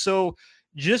like this. So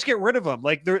just get rid of them.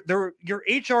 Like they're your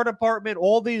HR department,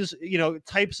 all these,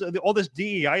 types of all this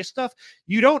DEI stuff.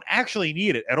 You don't actually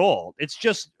need it at all. It's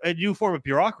just a new form of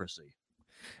bureaucracy.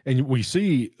 And we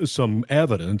see some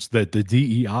evidence that the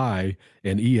DEI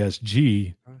and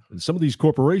ESG, some of these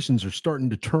corporations are starting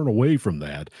to turn away from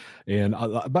that. And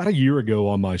about a year ago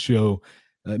on my show,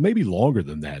 maybe longer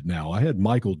than that now, I had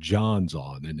Michael Johns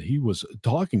on, and he was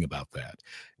talking about that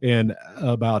and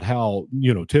about how,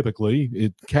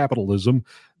 typically capitalism,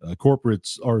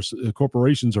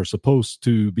 corporations are supposed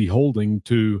to be holding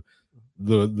to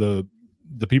the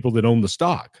people that own the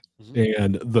stock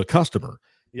and the customer.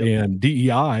 Yep. And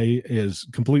DEI is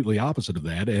completely opposite of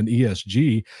that, and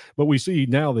ESG. But we see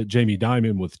now that Jamie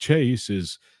Dimon with Chase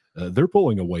is they're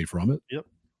pulling away from it. Yep.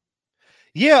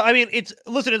 Yeah, I mean, it's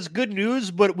good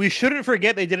news, but we shouldn't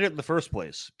forget they did it in the first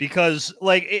place, because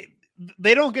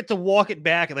they don't get to walk it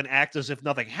back and then act as if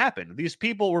nothing happened. These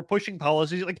people were pushing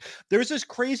policies. Like there's this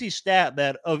crazy stat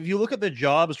that if you look at the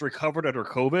jobs recovered under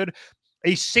COVID,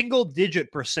 a single-digit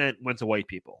 % went to white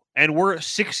people, and we're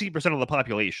 60% of the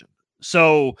population.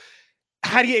 So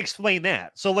how do you explain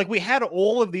that? So we had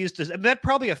all of these, and that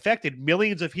probably affected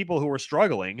millions of people who were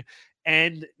struggling.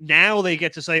 And now they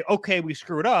get to say, okay, we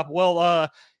screwed up. Well,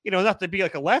 not to be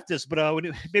like a leftist, but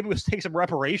maybe let's take some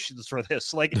reparations for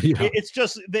this. It's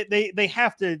just they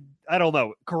have to, I don't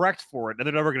know, correct for it. And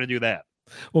they're never going to do that.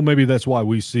 Well, maybe that's why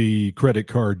we see credit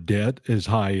card debt as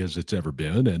high as it's ever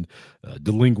been, and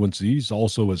delinquencies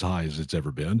also as high as it's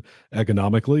ever been.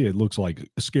 Economically, it looks like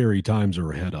scary times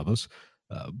are ahead of us.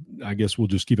 I guess we'll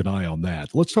just keep an eye on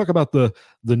that. Let's talk about the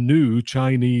new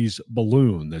Chinese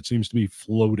balloon that seems to be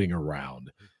floating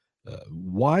around.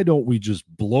 Why don't we just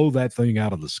blow that thing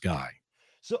out of the sky?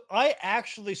 So I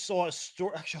actually saw a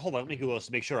story. Actually, hold on. Let me Google this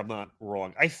to make sure I'm not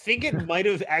wrong. I think it might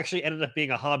have actually ended up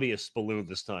being a hobbyist balloon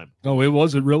this time. Oh, it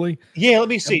wasn't really? Yeah, let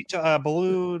me see.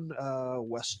 Balloon,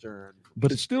 Western.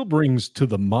 But it still brings to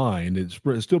the mind, it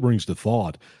still brings to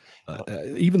thought,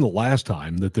 even the last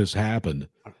time that this happened,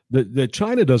 that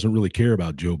China doesn't really care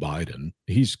about Joe Biden.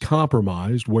 He's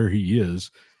compromised where he is,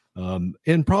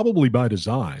 and probably by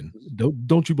design.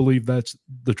 Don't you believe that's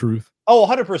the truth? Oh,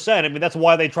 100%. I mean, that's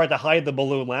why they tried to hide the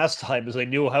balloon last time, because they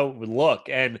knew how it would look.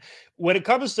 And when it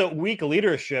comes to weak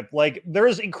leadership, there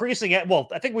is increasing,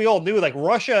 I think we all knew,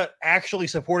 Russia actually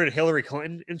supported Hillary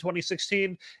Clinton in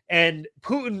 2016, and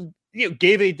Putin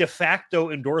gave a de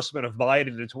facto endorsement of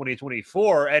Biden in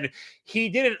 2024. And he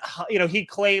didn't, he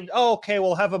claimed, oh, okay,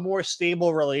 we'll have a more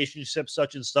stable relationship,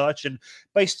 such and such. And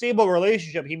by stable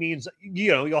relationship, he means,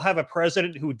 you'll have a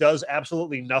president who does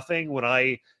absolutely nothing when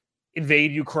I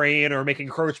invade Ukraine or make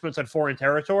encroachments on foreign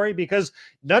territory, because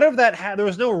none of that there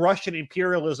was no Russian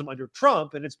imperialism under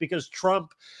Trump. And it's because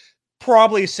Trump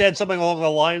probably said something along the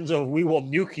lines of, we will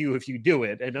nuke you if you do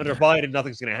it. And under Biden,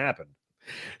 nothing's going to happen.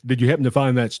 Did you happen to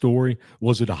find that story?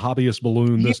 Was it a hobbyist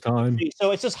balloon this time?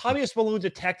 So it says hobbyist balloon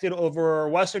detected over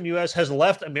Western U.S. has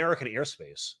left American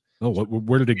airspace. Oh,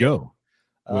 where did it go?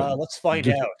 Let's find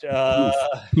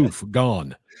out. Poof,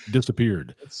 gone,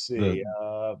 disappeared. Let's see.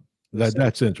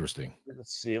 That's interesting.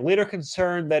 Let's see. Later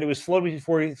concerned that it was floating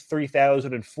between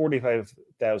 43,000 and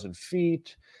 45,000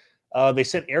 feet. They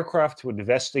sent aircraft to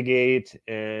investigate,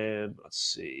 and let's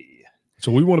see.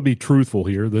 So we want to be truthful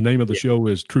here. The name of the show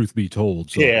is Truth Be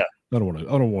Told. So yeah. I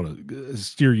don't want to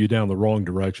steer you down the wrong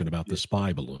direction about the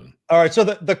spy balloon. All right. So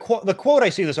the quote I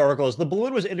see in this article is, the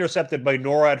balloon was intercepted by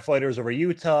NORAD fighters over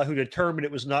Utah, who determined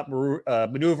it was not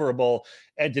maneuverable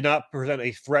and did not present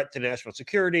a threat to national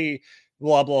security.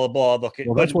 Blah blah blah.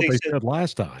 Well, that's what they said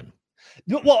last time.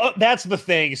 Well, that's the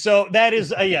thing. So that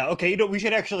is yeah. Okay. We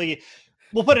should actually.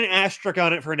 We'll put an asterisk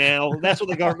on it for now. That's what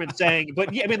the government's saying.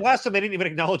 But yeah, I mean, last time they didn't even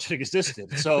acknowledge it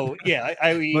existed. So yeah,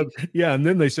 and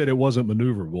then they said it wasn't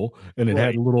maneuverable, and it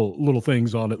had little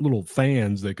things on it, little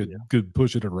fans that could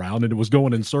push it around, and it was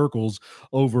going in circles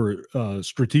over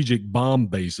strategic bomb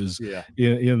bases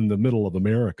in the middle of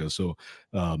America. So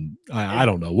I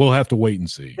don't know. We'll have to wait and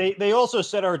see. They also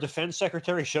said our defense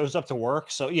secretary shows up to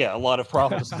work. So yeah, a lot of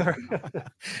problems there.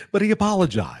 But he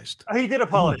apologized. He did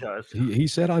apologize. He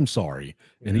said, I'm sorry.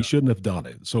 And he shouldn't have done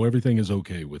it. So everything is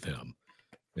okay with him.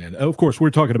 And of course, we're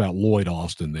talking about Lloyd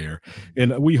Austin there,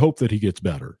 and we hope that he gets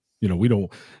better. We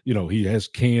don't, he has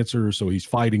cancer, so he's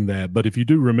fighting that. But if you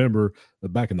do remember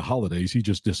back in the holidays, he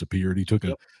just disappeared. He took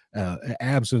a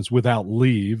absence without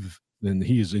leave, and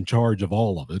he is in charge of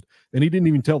all of it. And he didn't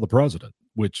even tell the president,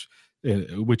 which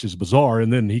is bizarre.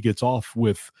 And then he gets off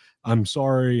with, "I'm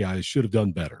sorry, I should have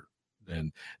done better."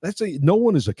 And no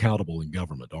one is accountable in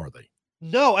government, are they?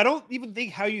 No, I don't even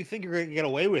think how you think you're going to get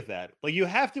away with that. Like, you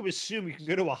have to assume you can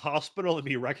go to a hospital and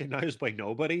be recognized by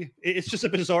nobody. It's just a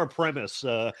bizarre premise,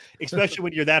 especially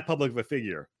when you're that public of a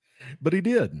figure. But he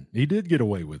did get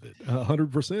away with it.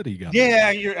 100% he got.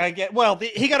 Yeah,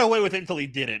 he got away with it until he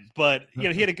didn't. But he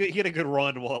had a good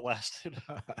run while it lasted.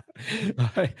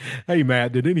 Hey,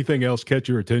 Matt, did anything else catch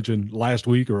your attention last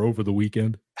week or over the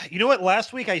weekend? You know what?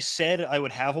 Last week I said I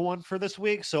would have one for this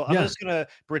week, so I'm just gonna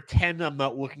pretend I'm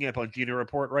not looking at Bongino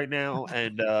Report right now,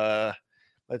 and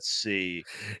let's see.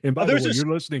 And by the way,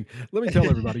 you're listening. Let me tell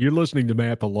everybody, you're listening to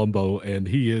Matt Palumbo, and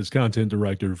he is content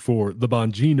director for the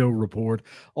Bongino Report,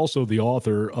 also the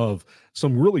author of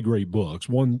some really great books.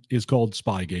 One is called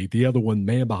Spygate, the other one,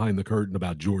 Man Behind the Curtain,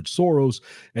 about George Soros,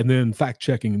 and then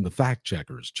Fact-Checking the Fact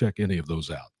Checkers. Check any of those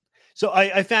out. So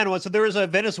I found one. So there was a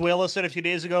Venezuela said a few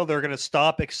days ago they're going to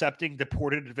stop accepting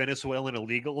deported Venezuelan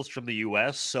illegals from the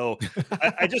U.S. So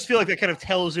I just feel like that kind of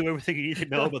tells you everything you need to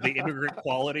know about the immigrant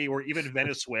quality, or even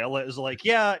Venezuela is like,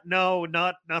 no,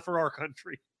 not for our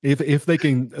country. If they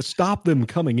can stop them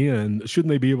coming in, shouldn't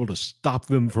they be able to stop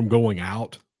them from going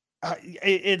out?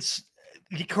 It's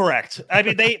correct. I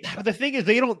mean, the thing is,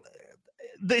 they don't.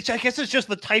 I guess it's just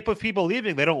the type of people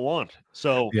leaving they don't want.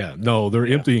 So they're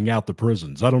emptying out the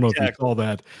prisons. I don't know if you saw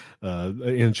that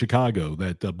in Chicago,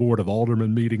 that Board of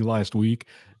Aldermen meeting last week.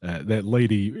 That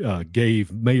lady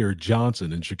gave Mayor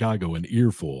Johnson in Chicago an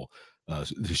earful.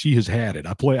 She has had it.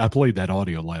 I played that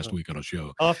audio last week on a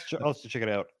show. I'll have to check it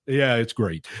out. Yeah, it's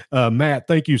great. Matt,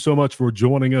 thank you so much for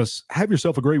joining us. Have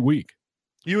yourself a great week.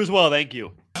 You as well. Thank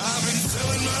you.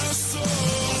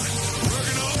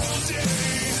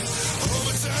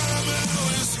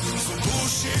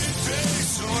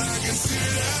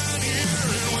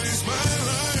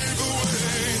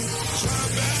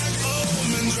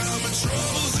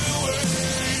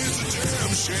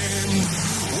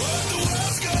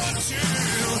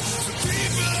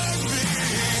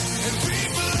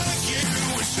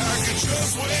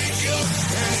 Just wake up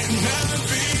and not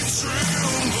be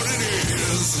true, but it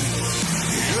is.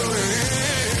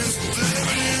 It is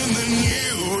living in the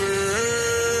new world.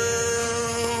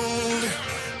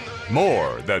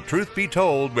 More The Truth Be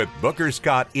Told with Booker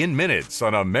Scott in minutes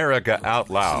on America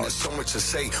Out Loud. There's so much to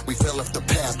say. We fell off the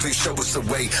path. Please show us the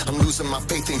way. I'm losing my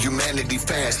faith in humanity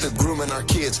fast. They're grooming our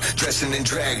kids, dressing in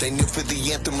drag. They kneel for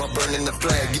the anthem while burning the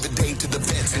flag. Give a day to the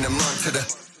vets and a month to the...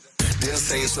 Didn't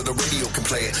say it so the radio can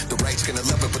play it. The right's gonna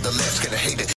love it, but the left's gonna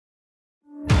hate it.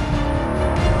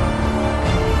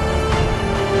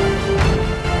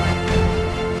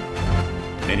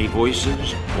 Many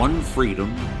voices, one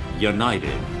freedom,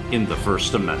 united in the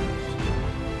First Amendment.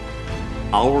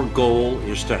 Our goal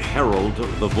is to herald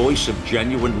the voice of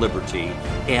genuine liberty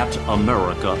at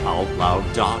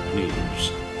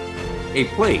AmericaOutloud.news, a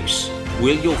place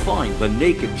where you'll find the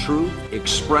naked truth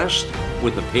expressed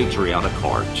with a patriotic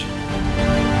heart.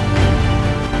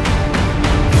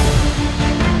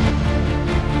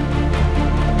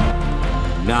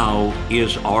 Now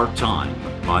is our time,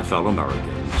 my fellow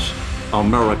Americans.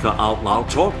 America Out Loud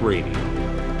Talk Radio.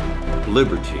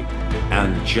 Liberty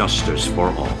and justice for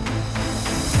all.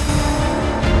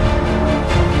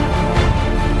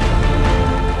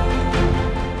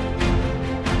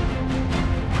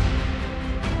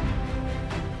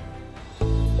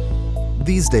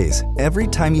 These days, every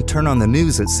time you turn on the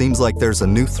news, it seems like there's a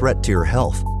new threat to your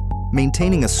health.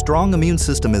 Maintaining a strong immune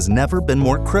system has never been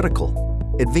more critical.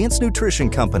 Advanced nutrition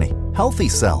company, Healthy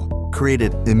Cell,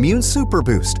 created Immune Super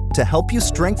Boost to help you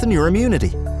strengthen your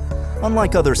immunity.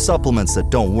 Unlike other supplements that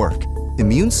don't work,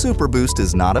 Immune Super Boost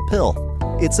is not a pill.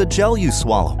 It's a gel you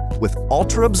swallow with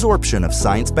ultra absorption of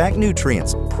science-backed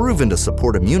nutrients proven to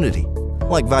support immunity,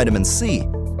 like vitamin C,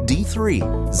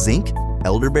 D3, zinc,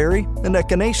 elderberry, and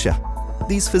echinacea.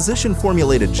 These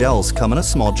physician-formulated gels come in a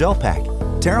small gel pack.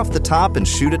 Tear off the top and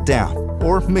shoot it down,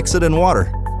 or mix it in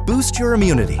water. Boost your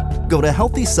immunity. Go to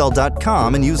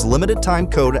healthycell.com and use limited time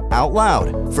code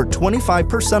OUTLOUD for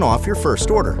 25% off your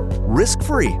first order.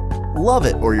 Risk-free. Love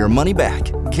it or your money back.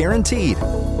 Guaranteed.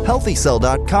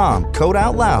 Healthycell.com code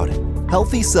OUTLOUD.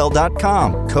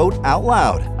 Healthycell.com code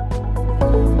OUTLOUD.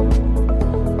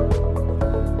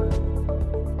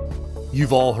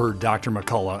 You've all heard Dr.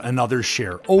 McCullough and others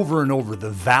share over and over the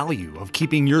value of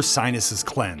keeping your sinuses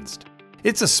cleansed.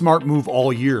 It's a smart move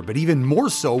all year, but even more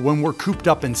so when we're cooped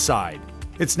up inside.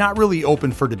 It's not really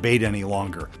open for debate any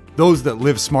longer. Those that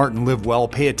live smart and live well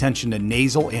pay attention to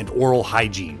nasal and oral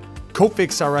hygiene.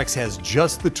 Cofix RX has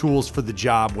just the tools for the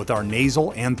job with our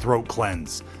nasal and throat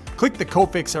cleanse. Click the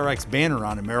Cofix RX banner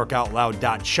on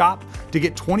AmericaOutloud.shop to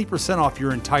get 20% off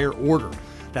your entire order.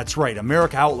 That's right,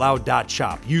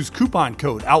 AmericaOutloud.shop. Use coupon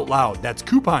code OUTLOUD. That's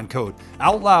coupon code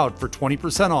OUTLOUD for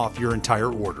 20% off your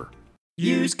entire order.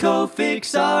 Use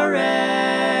Cofix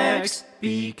RX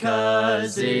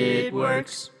because it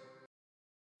works.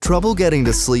 Trouble getting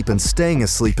to sleep and staying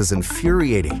asleep is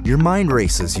infuriating. Your mind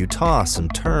races, you toss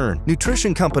and turn.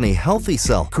 Nutrition company Healthy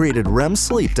Cell created REM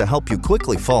sleep to help you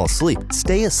quickly fall asleep,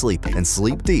 stay asleep, and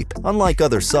sleep deep. Unlike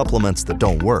other supplements that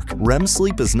don't work, REM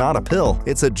sleep is not a pill.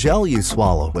 It's a gel you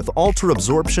swallow with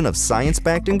ultra-absorption of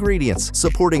science-backed ingredients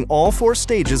supporting all 4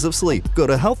 stages of sleep. Go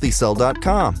to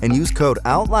healthycell.com and use code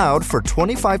OUTLOUD for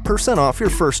 25% off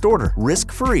your first order.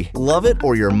 Risk-free. Love it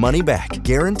or your money back.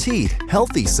 Guaranteed.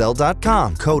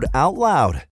 Healthycell.com. Code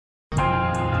OUTLOUD.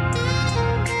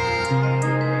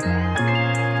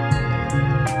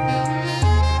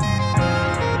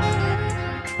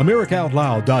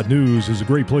 AmericaOutloud.news is a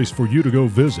great place for you to go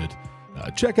visit.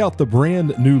 Check out the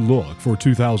brand new look for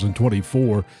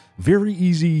 2024. Very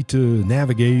easy to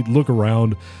navigate, look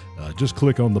around. Just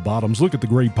click on the bottoms. Look at the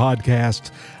great podcasts.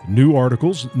 New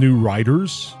articles, new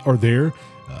writers are there.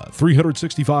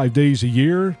 365 days a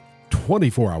year.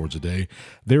 24 hours a day.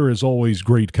 There is always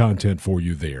great content for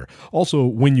you there. Also,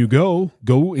 when you go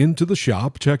into the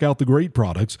shop, check out the great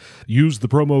products. Use the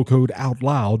promo code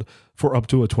OUTLOUD for up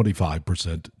to a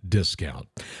 25% discount.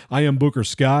 I am Booker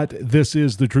Scott. This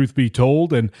is The Truth Be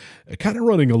Told, and kind of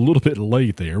running a little bit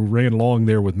late there. Ran long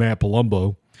there with Matt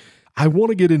Palumbo. I want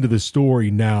to get into the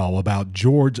story now about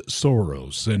George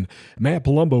Soros. And Matt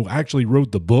Palumbo actually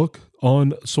wrote the book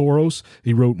on Soros.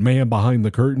 He wrote Man Behind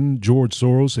the Curtain, George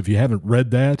Soros. If you haven't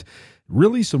read that,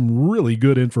 really some really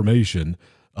good information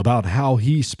about how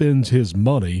he spends his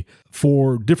money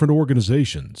for different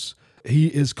organizations. He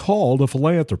is called a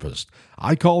philanthropist.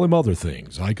 I call him other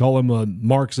things. I call him a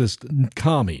Marxist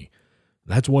commie.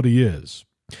 That's what he is.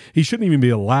 He shouldn't even be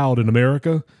allowed in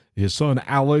America. His son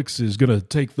Alex is going to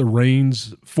take the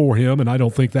reins for him, and I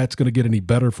don't think that's going to get any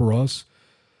better for us.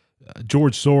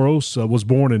 George Soros was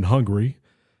born in Hungary.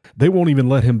 They won't even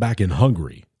let him back in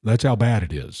Hungary. That's how bad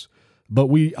it is. But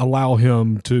we allow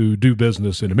him to do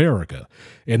business in America.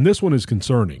 And this one is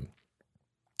concerning.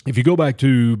 If you go back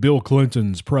to Bill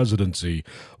Clinton's presidency,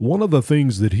 one of the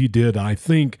things that he did, I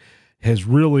think, has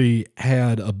really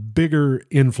had a bigger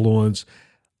influence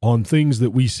on things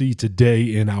that we see today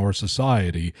in our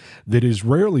society that is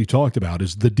rarely talked about,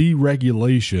 is the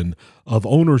deregulation of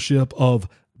ownership of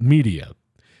media.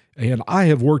 And I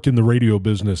have worked in the radio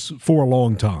business for a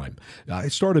long time. I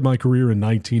started my career in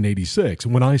 1986.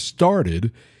 When I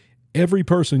started, every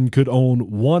person could own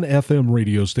one FM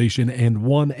radio station and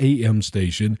one AM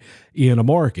station in a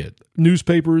market.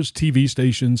 Newspapers, TV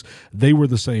stations, they were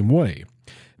the same way.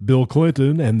 Bill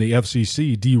Clinton and the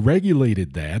FCC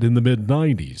deregulated that in the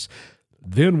mid-90s.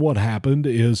 Then what happened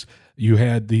is you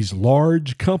had these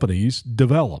large companies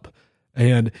develop.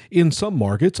 And in some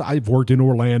markets, I've worked in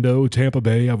Orlando, Tampa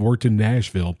Bay, I've worked in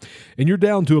Nashville, and you're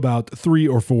down to about 3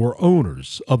 or 4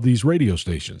 owners of these radio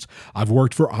stations. I've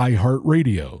worked for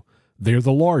iHeartRadio. They're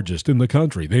the largest in the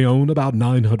country. They own about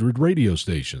 900 radio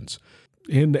stations.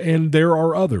 And there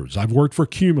are others. I've worked for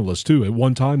Cumulus, too. At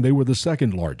one time, they were the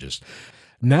second largest.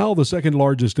 Now the second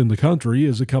largest in the country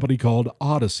is a company called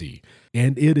Odyssey,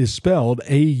 and it is spelled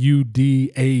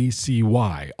A-U-D-A-C-Y,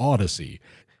 Odyssey.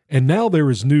 And now there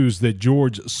is news that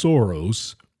George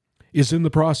Soros is in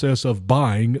the process of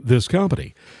buying this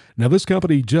company. Now, this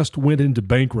company just went into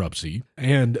bankruptcy,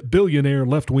 and billionaire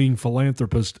left-wing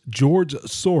philanthropist George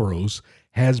Soros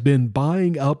has been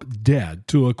buying up debt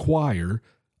to acquire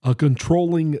a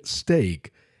controlling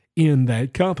stake in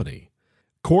that company.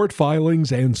 Court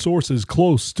filings and sources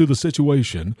close to the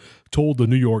situation told the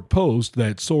New York Post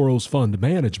that Soros Fund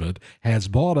Management has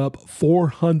bought up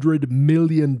 $400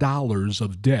 million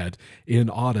of debt in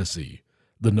Odyssey,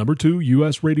 the number 2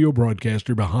 U.S. radio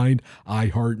broadcaster behind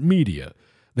iHeartMedia.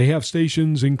 They have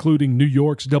stations including New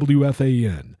York's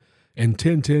WFAN and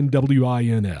 1010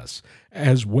 WINS,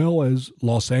 as well as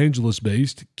Los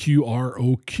Angeles-based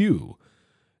QROQ.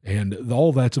 And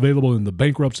all that's available in the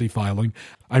bankruptcy filing.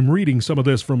 I'm reading some of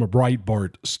this from a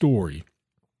Breitbart story.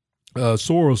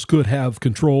 Soros could have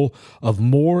control of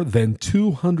more than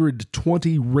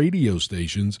 220 radio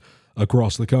stations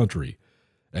across the country.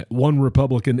 One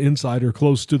Republican insider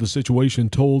close to the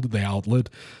situation told the outlet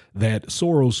that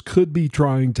Soros could be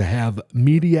trying to have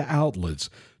media outlets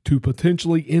to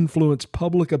potentially influence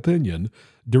public opinion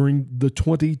during the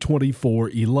 2024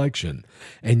 election.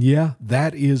 And yeah,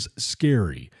 that is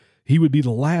scary. He would be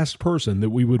the last person that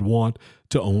we would want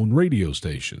to own radio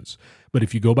stations. But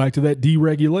if you go back to that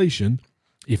deregulation,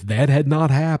 if that had not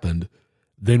happened,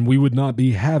 then we would not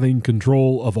be having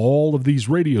control of all of these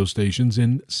radio stations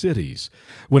in cities.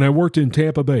 When I worked in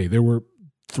Tampa Bay, there were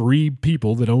 3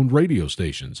 people that owned radio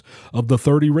stations of the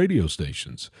 30 radio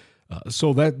stations.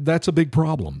 So that's a big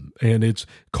problem, and it's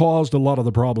caused a lot of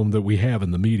the problem that we have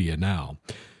in the media now.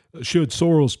 Should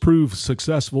Soros prove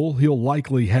successful, he'll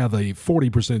likely have a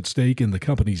 40% stake in the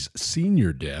company's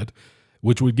senior debt,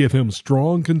 which would give him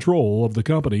strong control of the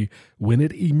company when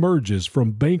it emerges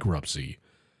from bankruptcy.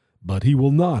 But he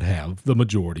will not have the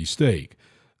majority stake.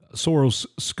 Soros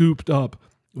scooped up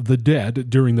the debt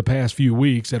during the past few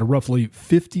weeks at roughly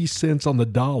 50 cents on the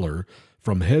dollar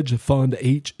from hedge fund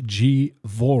H.G.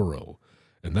 Voro,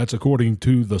 and that's according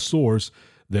to the source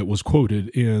that was quoted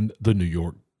in the New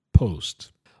York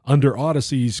Post. Under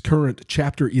Odyssey's current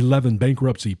Chapter 11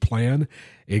 bankruptcy plan,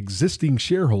 existing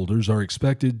shareholders are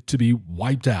expected to be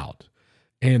wiped out,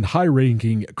 and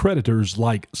high-ranking creditors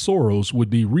like Soros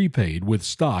would be repaid with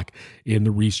stock in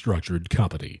the restructured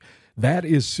company. That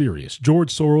is serious.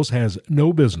 George Soros has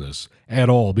no business at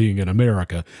all being in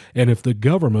America, and if the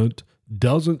government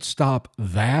doesn't stop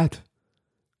that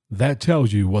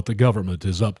tells you what the government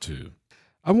is up to.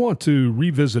 I want to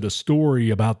revisit a story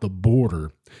about the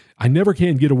border. I never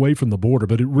can get away from the border,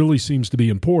 but it really seems to be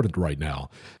important right now.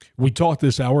 We talked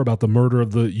this hour about the murder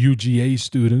of the UGA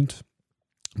student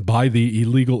by the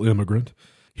illegal immigrant.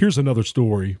 Here's another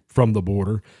story from the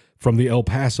border, from the El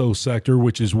Paso sector,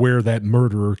 which is where that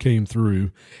murderer came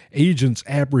through. Agents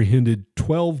apprehended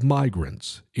 12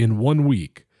 migrants in 1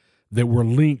 week that were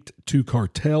linked to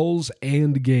cartels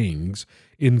and gangs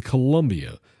in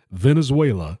Colombia,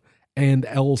 Venezuela, and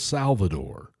El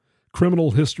Salvador.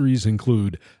 Criminal histories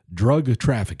include drug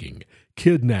trafficking,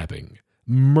 kidnapping,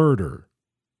 murder.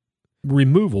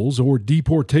 Removals or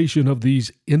deportation of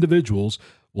these individuals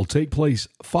will take place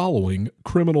following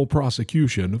criminal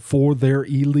prosecution for their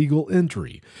illegal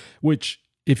entry, which,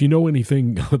 if you know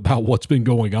anything about what's been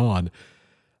going on,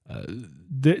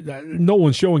 no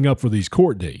one's showing up for these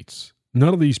court dates.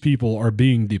 None of these people are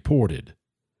being deported.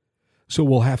 So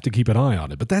we'll have to keep an eye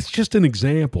on it. But that's just an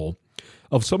example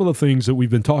of some of the things that we've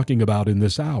been talking about in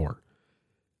this hour.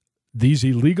 These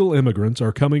illegal immigrants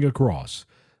are coming across.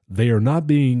 They are not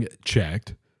being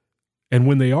checked. And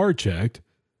when they are checked,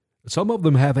 some of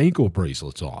them have ankle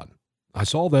bracelets on. I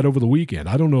saw that over the weekend.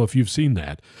 I don't know if you've seen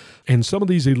that. And some of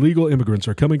these illegal immigrants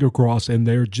are coming across and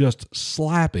they're just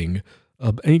slapping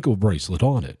an ankle bracelet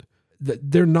on it.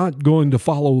 They're not going to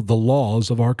follow the laws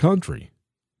of our country.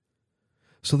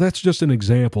 So that's just an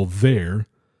example there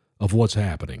of what's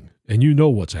happening. And you know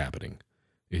what's happening.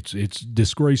 It's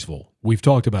disgraceful. We've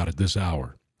talked about it this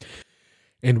hour.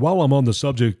 And while I'm on the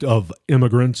subject of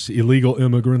immigrants, illegal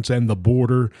immigrants, and the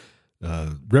border,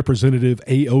 Representative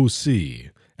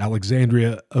AOC,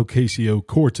 Alexandria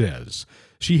Ocasio-Cortez,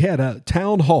 she had a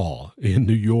town hall in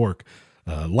New York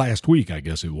last week, I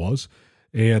guess it was.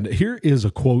 And here is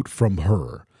a quote from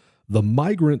her. "The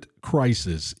migrant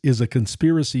crisis is a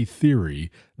conspiracy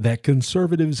theory that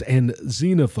conservatives and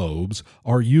xenophobes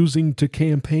are using to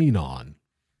campaign on."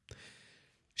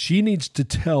 She needs to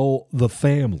tell the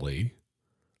family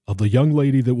of the young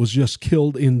lady that was just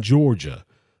killed in Georgia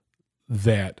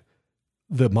that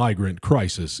the migrant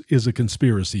crisis is a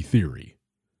conspiracy theory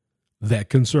that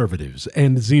conservatives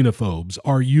and xenophobes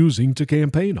are using to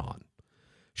campaign on.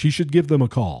 She should give them a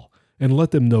call and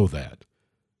let them know that.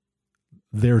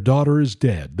 Their daughter is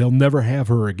dead. They'll never have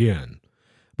her again.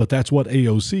 But that's what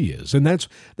AOC is. And that's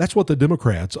what the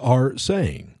Democrats are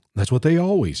saying. That's what they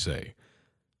always say.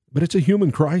 But it's a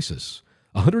human crisis.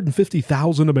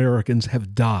 150,000 Americans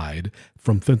have died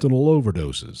from fentanyl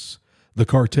overdoses. The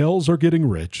cartels are getting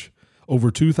rich.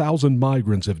 Over 2,000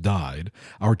 migrants have died.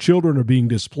 Our children are being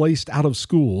displaced out of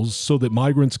schools so that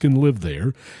migrants can live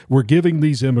there. We're giving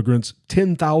these immigrants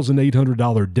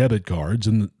 $10,800 debit cards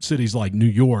in cities like New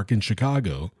York and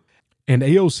Chicago. And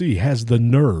AOC has the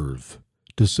nerve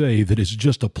to say that it's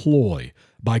just a ploy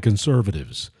by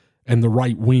conservatives and the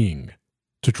right wing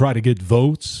to try to get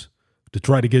votes, to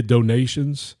try to get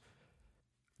donations.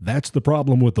 That's the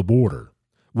problem with the border.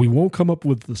 We won't come up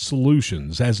with the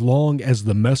solutions as long as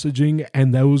the messaging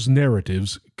and those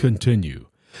narratives continue.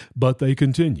 But they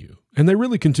continue, and they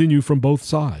really continue from both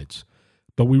sides.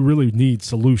 But we really need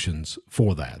solutions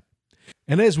for that.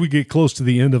 And as we get close to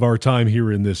the end of our time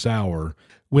here in this hour,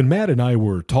 when Matt and I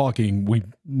were talking, we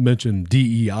mentioned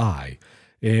DEI,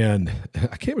 and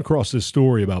I came across this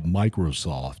story about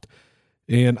Microsoft.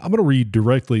 And I'm going to read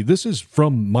directly. This is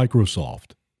from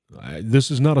Microsoft.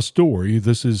 This is not a story.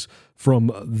 This is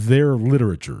from their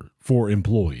literature for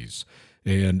employees.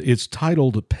 And it's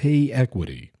titled Pay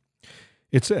Equity.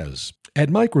 It says, at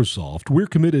Microsoft, we're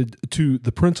committed to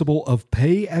the principle of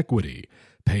pay equity.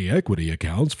 Pay equity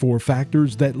accounts for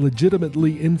factors that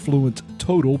legitimately influence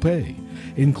total pay,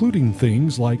 including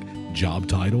things like job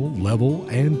title, level,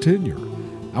 and tenure.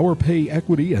 Our pay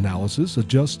equity analysis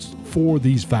adjusts for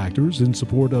these factors in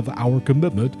support of our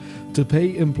commitment to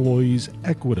pay employees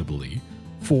equitably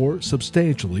for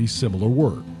substantially similar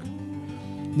work.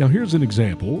 Now here's an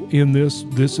example.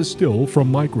 This is still from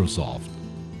Microsoft.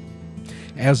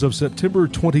 As of September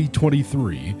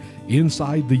 2023,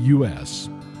 inside the U.S.,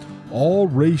 all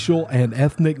racial and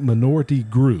ethnic minority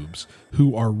groups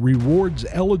who are rewards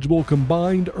eligible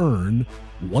combined earn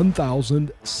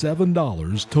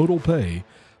 $1,007 total pay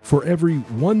for every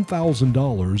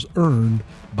 $1,000 earned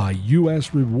by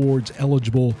U.S. rewards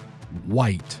eligible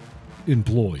white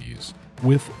employees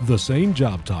with the same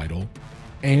job title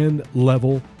and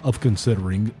level of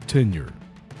considering tenure.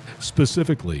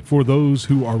 Specifically, for those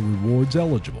who are rewards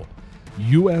eligible,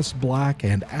 U.S. Black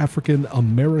and African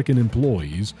American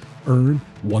employees earn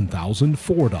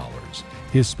 $1,004.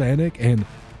 Hispanic and,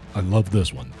 I love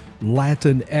this one,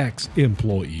 Latinx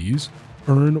employees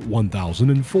earn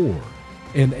 $1,004.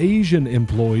 And Asian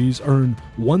employees earn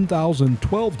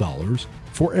 $1,012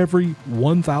 for every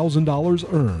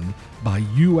 $1,000 earned by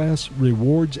U.S.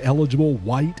 rewards eligible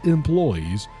white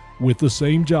employees with the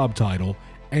same job title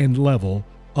and level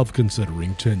of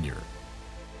considering tenure.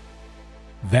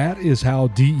 That is how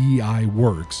DEI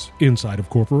works inside of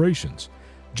corporations.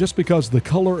 Just because the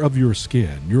color of your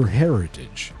skin, your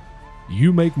heritage,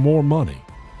 you make more money,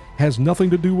 has nothing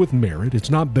to do with merit. It's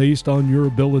not based on your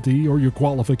ability or your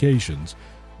qualifications,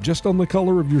 just on the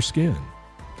color of your skin.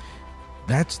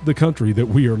 That's the country that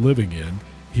we are living in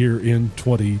here in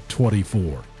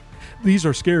 2024. These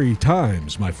are scary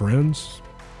times, my friends.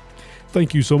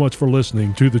 Thank you so much for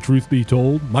listening to The Truth Be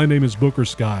Told. My name is Booker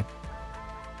Scott.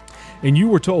 And you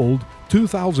were told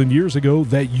 2,000 years ago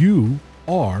that you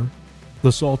are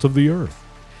the salt of the earth.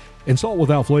 And salt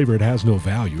without flavor, it has no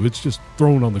value. It's just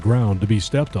thrown on the ground to be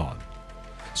stepped on.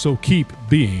 So keep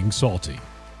being salty.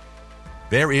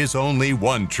 There is only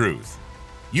one truth.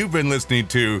 You've been listening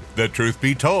to The Truth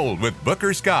Be Told with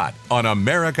Booker Scott on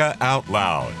America Out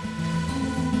Loud.